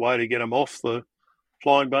was no way to get them off the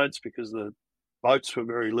flying boats because the boats were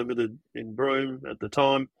very limited in Broome at the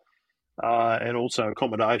time. And also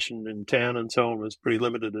accommodation in town and so on was pretty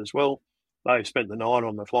limited as well. They spent the night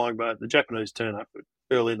on the flying boat. The Japanese turned up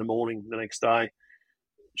early in the morning the next day,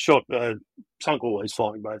 sunk all these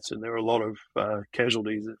flying boats, and there were a lot of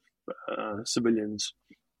casualties of civilians,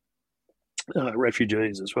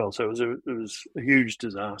 refugees as well. So it was a huge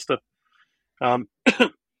disaster. And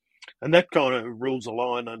that kind of rules a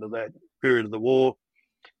line under that period of the war.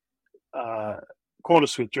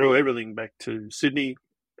 Qantas withdrew everything back to Sydney,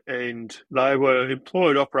 and they were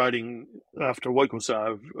employed operating after a week or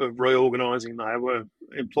so of reorganising. They were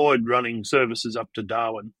employed running services up to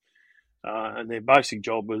Darwin, and their basic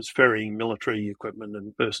job was ferrying military equipment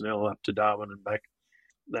and personnel up to Darwin and back.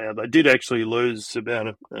 Now, they did actually lose about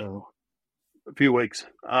a few weeks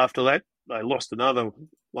after that. They lost another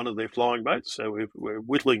one of their flying boats, so we're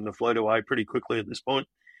whittling the fleet away pretty quickly at this point.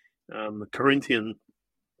 The Corinthian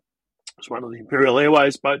was one of the Imperial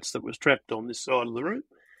Airways boats that was trapped on this side of the route.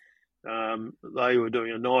 They were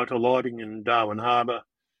doing a night alighting in Darwin Harbour.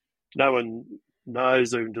 No one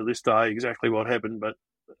knows even to this day exactly what happened, but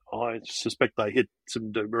I suspect they hit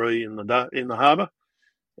some debris in the harbour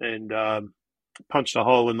and punched a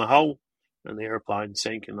hole in the hull, and the aeroplane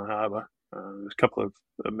sank in the harbour. There was a couple of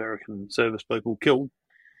American service people killed,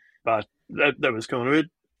 but that was kind of it.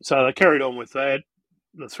 So they carried on with that.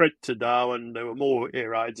 The threat to Darwin, there were more air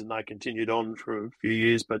raids, and they continued on for a few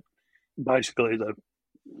years, but basically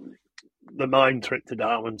the main threat to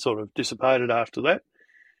Darwin sort of dissipated after that.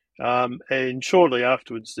 And shortly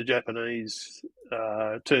afterwards, the Japanese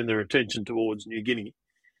turned their attention towards New Guinea.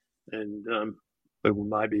 And people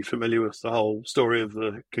may be familiar with the whole story of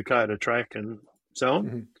the Kokoda track and so on.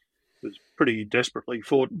 Mm-hmm. It was pretty desperately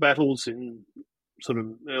fought battles in sort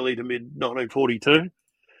of early to mid-1942.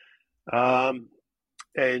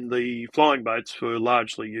 And the flying boats were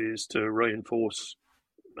largely used to reinforce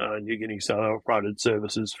New Guinea, so they operated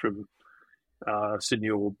services from Sydney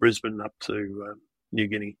or Brisbane up to New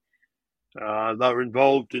Guinea. They were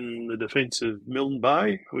involved in the defence of Milne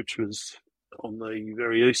Bay, which was on the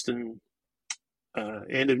very eastern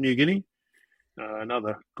end of New Guinea.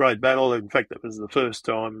 Another great battle. In fact, that was the first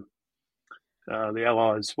time the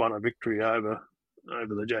Allies won a victory over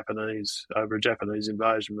the Japanese, over a Japanese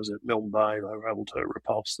invasion, was at Milne Bay. They were able to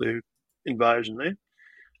repulse their invasion there.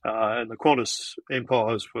 And the Qantas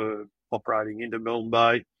Empires were operating into Milne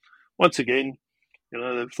Bay. Once again,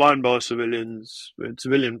 they're flown by civilians,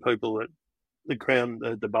 civilian people that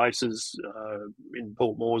the bases in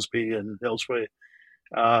Port Moresby and elsewhere.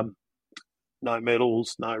 No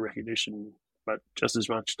medals, no recognition, but just as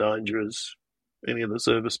much danger as any of the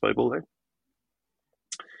service people there.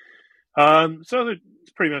 So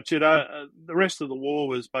that's pretty much it. The rest of the war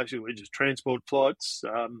was basically just transport flights.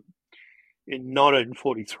 In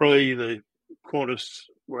 1943, the Qantas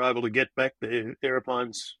were able to get back their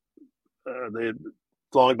aeroplanes, their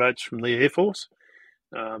flying boats from the Air Force,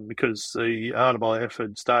 because the RAF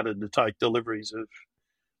had started to take deliveries of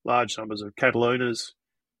large numbers of Catalinas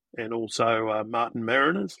and also Martin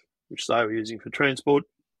Mariners, which they were using for transport.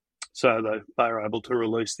 So they were able to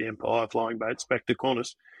release the Empire flying boats back to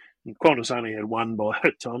Qantas. And Qantas only had one by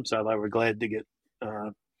that time, so they were glad to get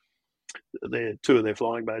two of their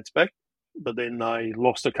flying boats back. But then they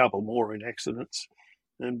lost a couple more in accidents.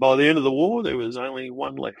 And by the end of the war, there was only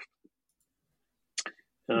one left.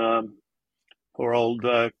 Poor old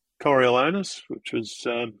Coriolanus, which was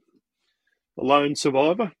a lone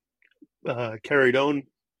survivor, carried on.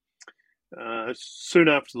 Soon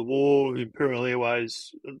after the war, Imperial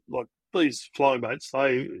Airways, like these flying boats,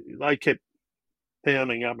 they kept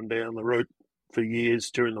pounding up and down the route for years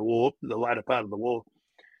during the war, the latter part of the war.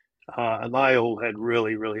 And they all had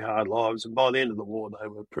really, really hard lives. And by the end of the war, they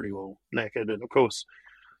were pretty well knackered. And, of course,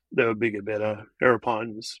 there were bigger, better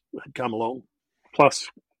aeroplanes had come along. Plus,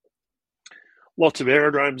 lots of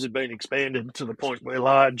aerodromes had been expanded to the point where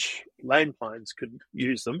large land planes could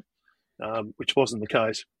use them, which wasn't the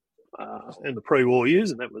case in the pre-war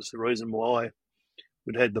years. And that was the reason why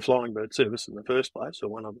we'd had the flying bird service in the first place, or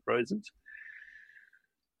one of the reasons.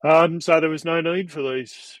 So there was no need for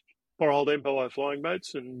these poor old Empire flying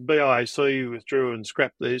boats, and BIAC withdrew and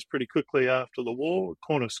scrapped these pretty quickly after the war.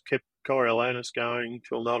 Qantas kept Coriolanus going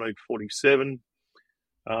till 1947.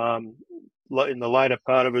 In the later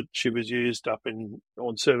part of it, she was used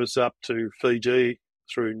on service up to Fiji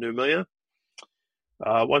through Noumea.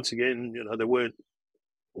 Once again, there weren't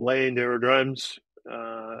land aerodromes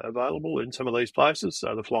available in some of these places,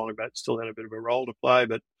 so the flying boats still had a bit of a role to play,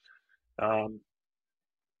 but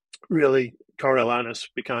really, Coriolanus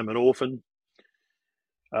became an orphan.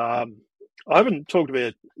 I haven't talked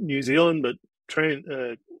about New Zealand, but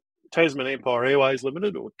Tasman Empire Airways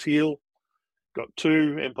Limited, or TEAL, got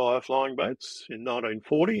two Empire flying boats in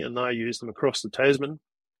 1940, and they used them across the Tasman.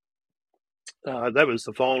 That was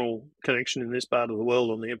the final connection in this part of the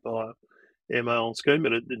world on the Empire Airmail scheme,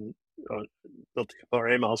 but it didn't, not the Empire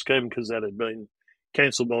Airmail scheme, because that had been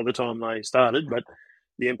cancelled by the time they started, but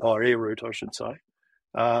the Empire Air route, I should say.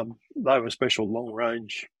 They were special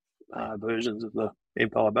long-range versions of the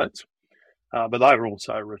Empire boats, but they were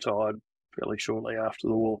also retired fairly shortly after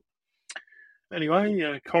the war.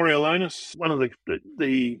 Anyway, Coriolanus, one of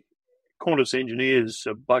the Qantas engineers,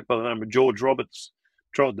 a bloke by the name of George Roberts,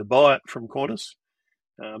 tried to buy it from Qantas.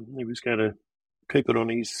 He was going to keep it on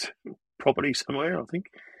his property somewhere, I think,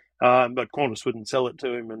 but Qantas wouldn't sell it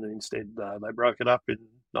to him, and instead they broke it up in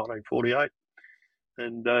 1948,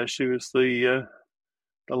 and she was the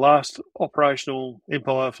last operational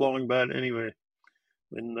Empire flying boat anywhere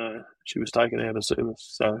when she was taken out of service.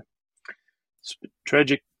 So it's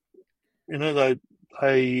tragic.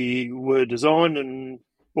 They were designed and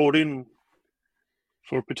brought in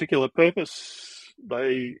for a particular purpose.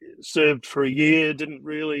 They served for a year, didn't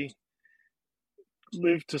really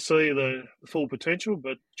live to see the full potential,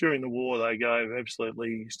 but during the war they gave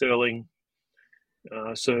absolutely sterling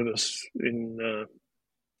service in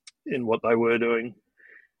what they were doing.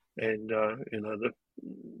 And, the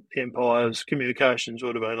Empire's communications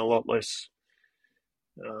would have been a lot less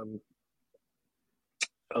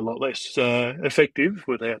effective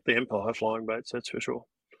without the Empire flying boats, that's for sure.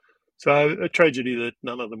 So a tragedy that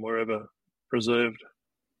none of them were ever preserved,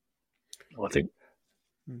 I think.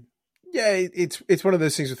 Yeah, it's one of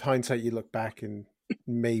those things with hindsight, you look back and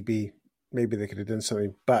maybe they could have done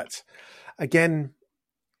something. But again,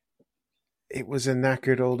 it was a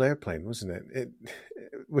knackered old airplane, wasn't it?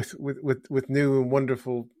 With new and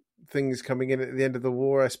wonderful things coming in at the end of the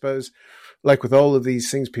war, I suppose. Like with all of these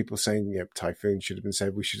things, people saying, Typhoon should have been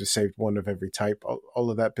saved. We should have saved one of every type. All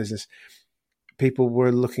of that business. People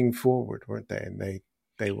were looking forward, weren't they? And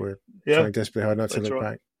they were trying desperately hard not to look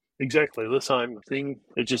back. Exactly the same thing.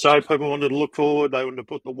 It's just so people wanted to look forward. They wanted to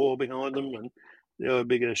put the war behind them, and there were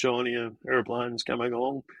bigger, shinier aeroplanes coming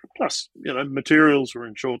along. Plus, materials were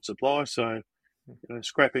in short supply, so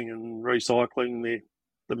scrapping and recycling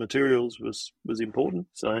the materials was important.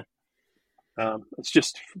 So it's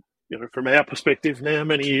just, from our perspective now,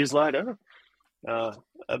 many years later,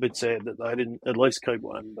 a bit sad that they didn't at least keep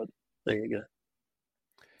one. But there you go.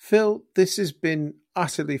 Phil, this has been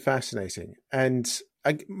utterly fascinating, and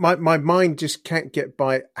my mind just can't get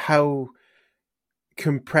by how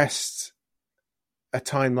compressed a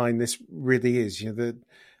timeline this really is. The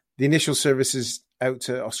initial services out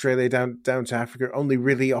to Australia, down to Africa, only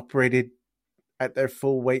really operated at their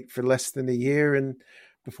full weight for less than a year, and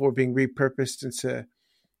before being repurposed into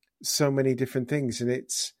so many different things. And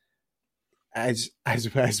it's as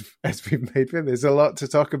we've made clear, there's a lot to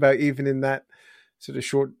talk about, even in that sort of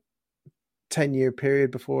short 10-year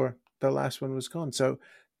period before the last one was gone. So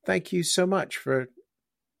thank you so much for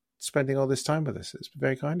spending all this time with us. It's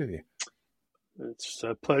very kind of you. It's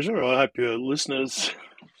a pleasure. I hope your listeners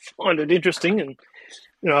find it interesting. And,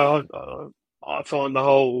 I find the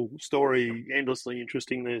whole story endlessly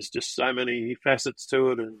interesting. There's just so many facets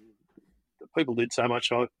to it, and people did so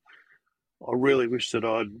much. I really wish that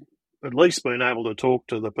I'd at least been able to talk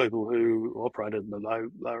to the people who operated, but they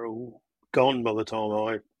were all gone by the time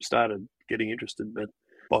I started getting interested. But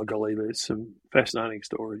by golly, there's some fascinating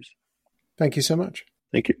stories. Thank you so much.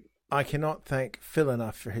 Thank you. I cannot thank Phil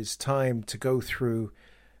enough for his time to go through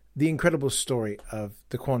the incredible story of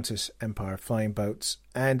the Qantas Empire flying boats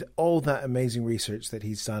and all that amazing research that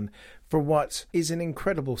he's done for what is an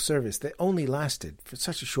incredible service that only lasted for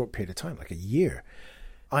such a short period of time, like a year.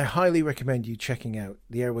 I highly recommend you checking out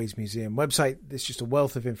the Airways Museum website. There's just a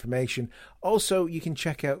wealth of information. Also, you can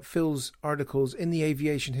check out Phil's articles in the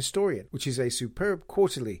Aviation Historian, which is a superb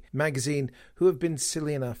quarterly magazine who have been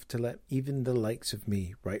silly enough to let even the likes of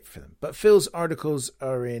me write for them. But Phil's articles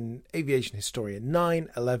are in Aviation Historian 9,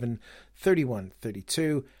 11, 31,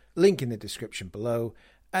 32. Link in the description below,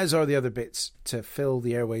 as are the other bits to Phil,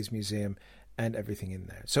 the Airways Museum, and everything in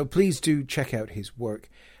there. So please do check out his work.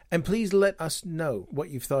 And please let us know what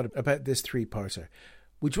you've thought about this 3-parter,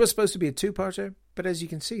 which was supposed to be a 2-parter, but as you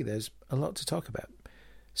can see, there's a lot to talk about.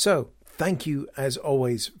 So thank you, as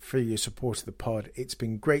always, for your support of the pod. It's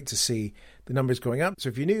been great to see the numbers going up. So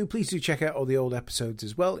if you're new, please do check out all the old episodes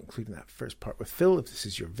as well, including that first part with Phil, if this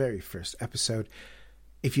is your very first episode.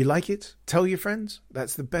 If you like it, tell your friends.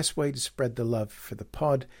 That's the best way to spread the love for the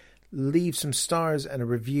pod. Leave some stars and a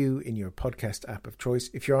review in your podcast app of choice.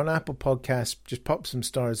 If you're on Apple Podcasts, just pop some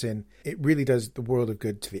stars in. It really does the world of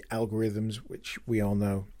good to the algorithms, which we all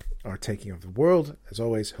know are taking over the world. As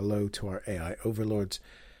always, hello to our AI overlords.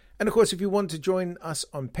 And of course, if you want to join us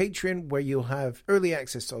on Patreon, where you'll have early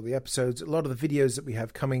access to all the episodes, a lot of the videos that we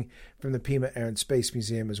have coming from the Pima Air and Space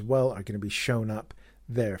Museum as well are going to be shown up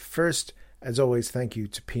there first. As always, thank you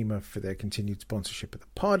to Pima for their continued sponsorship of the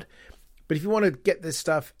pod. But if you want to get this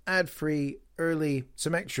stuff ad-free, early,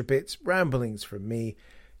 some extra bits, ramblings from me,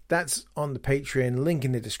 that's on the Patreon, link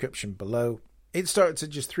in the description below. It starts at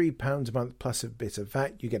just £3 a month plus a bit of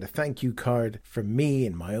VAT. You get a thank you card from me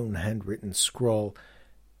in my own handwritten scrawl.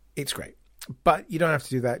 It's great. But you don't have to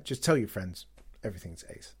do that. Just tell your friends. Everything's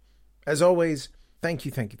ace. As always, thank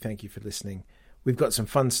you for listening. We've got some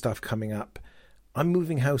fun stuff coming up. I'm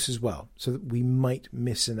moving house as well, so that we might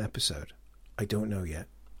miss an episode. I don't know yet.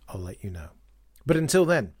 I'll let you know. But until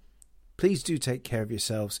then, please do take care of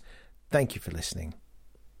yourselves. Thank you for listening.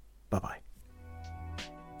 Bye-bye.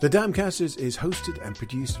 The Damcasters is hosted and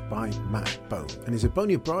produced by Matt Bone and is a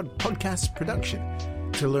Boney Abroad podcast production.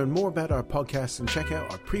 To learn more about our podcast and check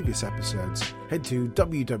out our previous episodes, head to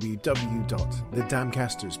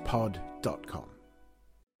www.thedamcasterspod.com.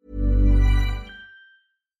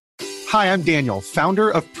 Hi, I'm Daniel, founder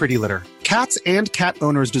of Pretty Litter. Cats and cat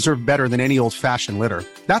owners deserve better than any old-fashioned litter.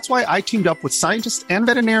 That's why I teamed up with scientists and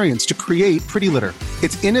veterinarians to create Pretty Litter.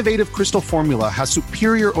 Its innovative crystal formula has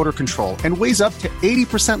superior odor control and weighs up to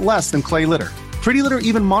 80% less than clay litter. Pretty Litter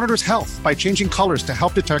even monitors health by changing colors to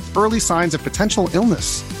help detect early signs of potential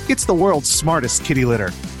illness. It's the world's smartest kitty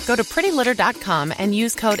litter. Go to prettylitter.com and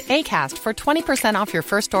use code ACAST for 20% off your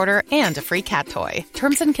first order and a free cat toy.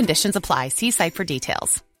 Terms and conditions apply. See site for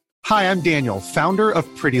details. Hi, I'm Daniel, founder of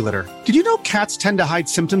Pretty Litter. Did you know cats tend to hide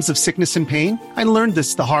symptoms of sickness and pain? I learned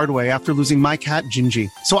this the hard way after losing my cat,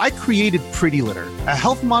 Gingy. So I created Pretty Litter, a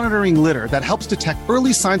health monitoring litter that helps detect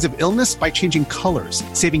early signs of illness by changing colors,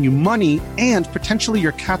 saving you money and potentially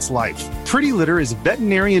your cat's life. Pretty Litter is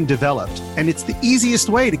veterinarian developed, and it's the easiest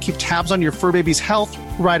way to keep tabs on your fur baby's health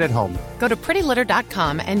right at home. Go to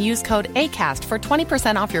prettylitter.com and use code ACAST for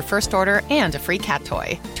 20% off your first order and a free cat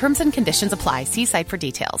toy. Terms and conditions apply. See site for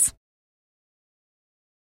details.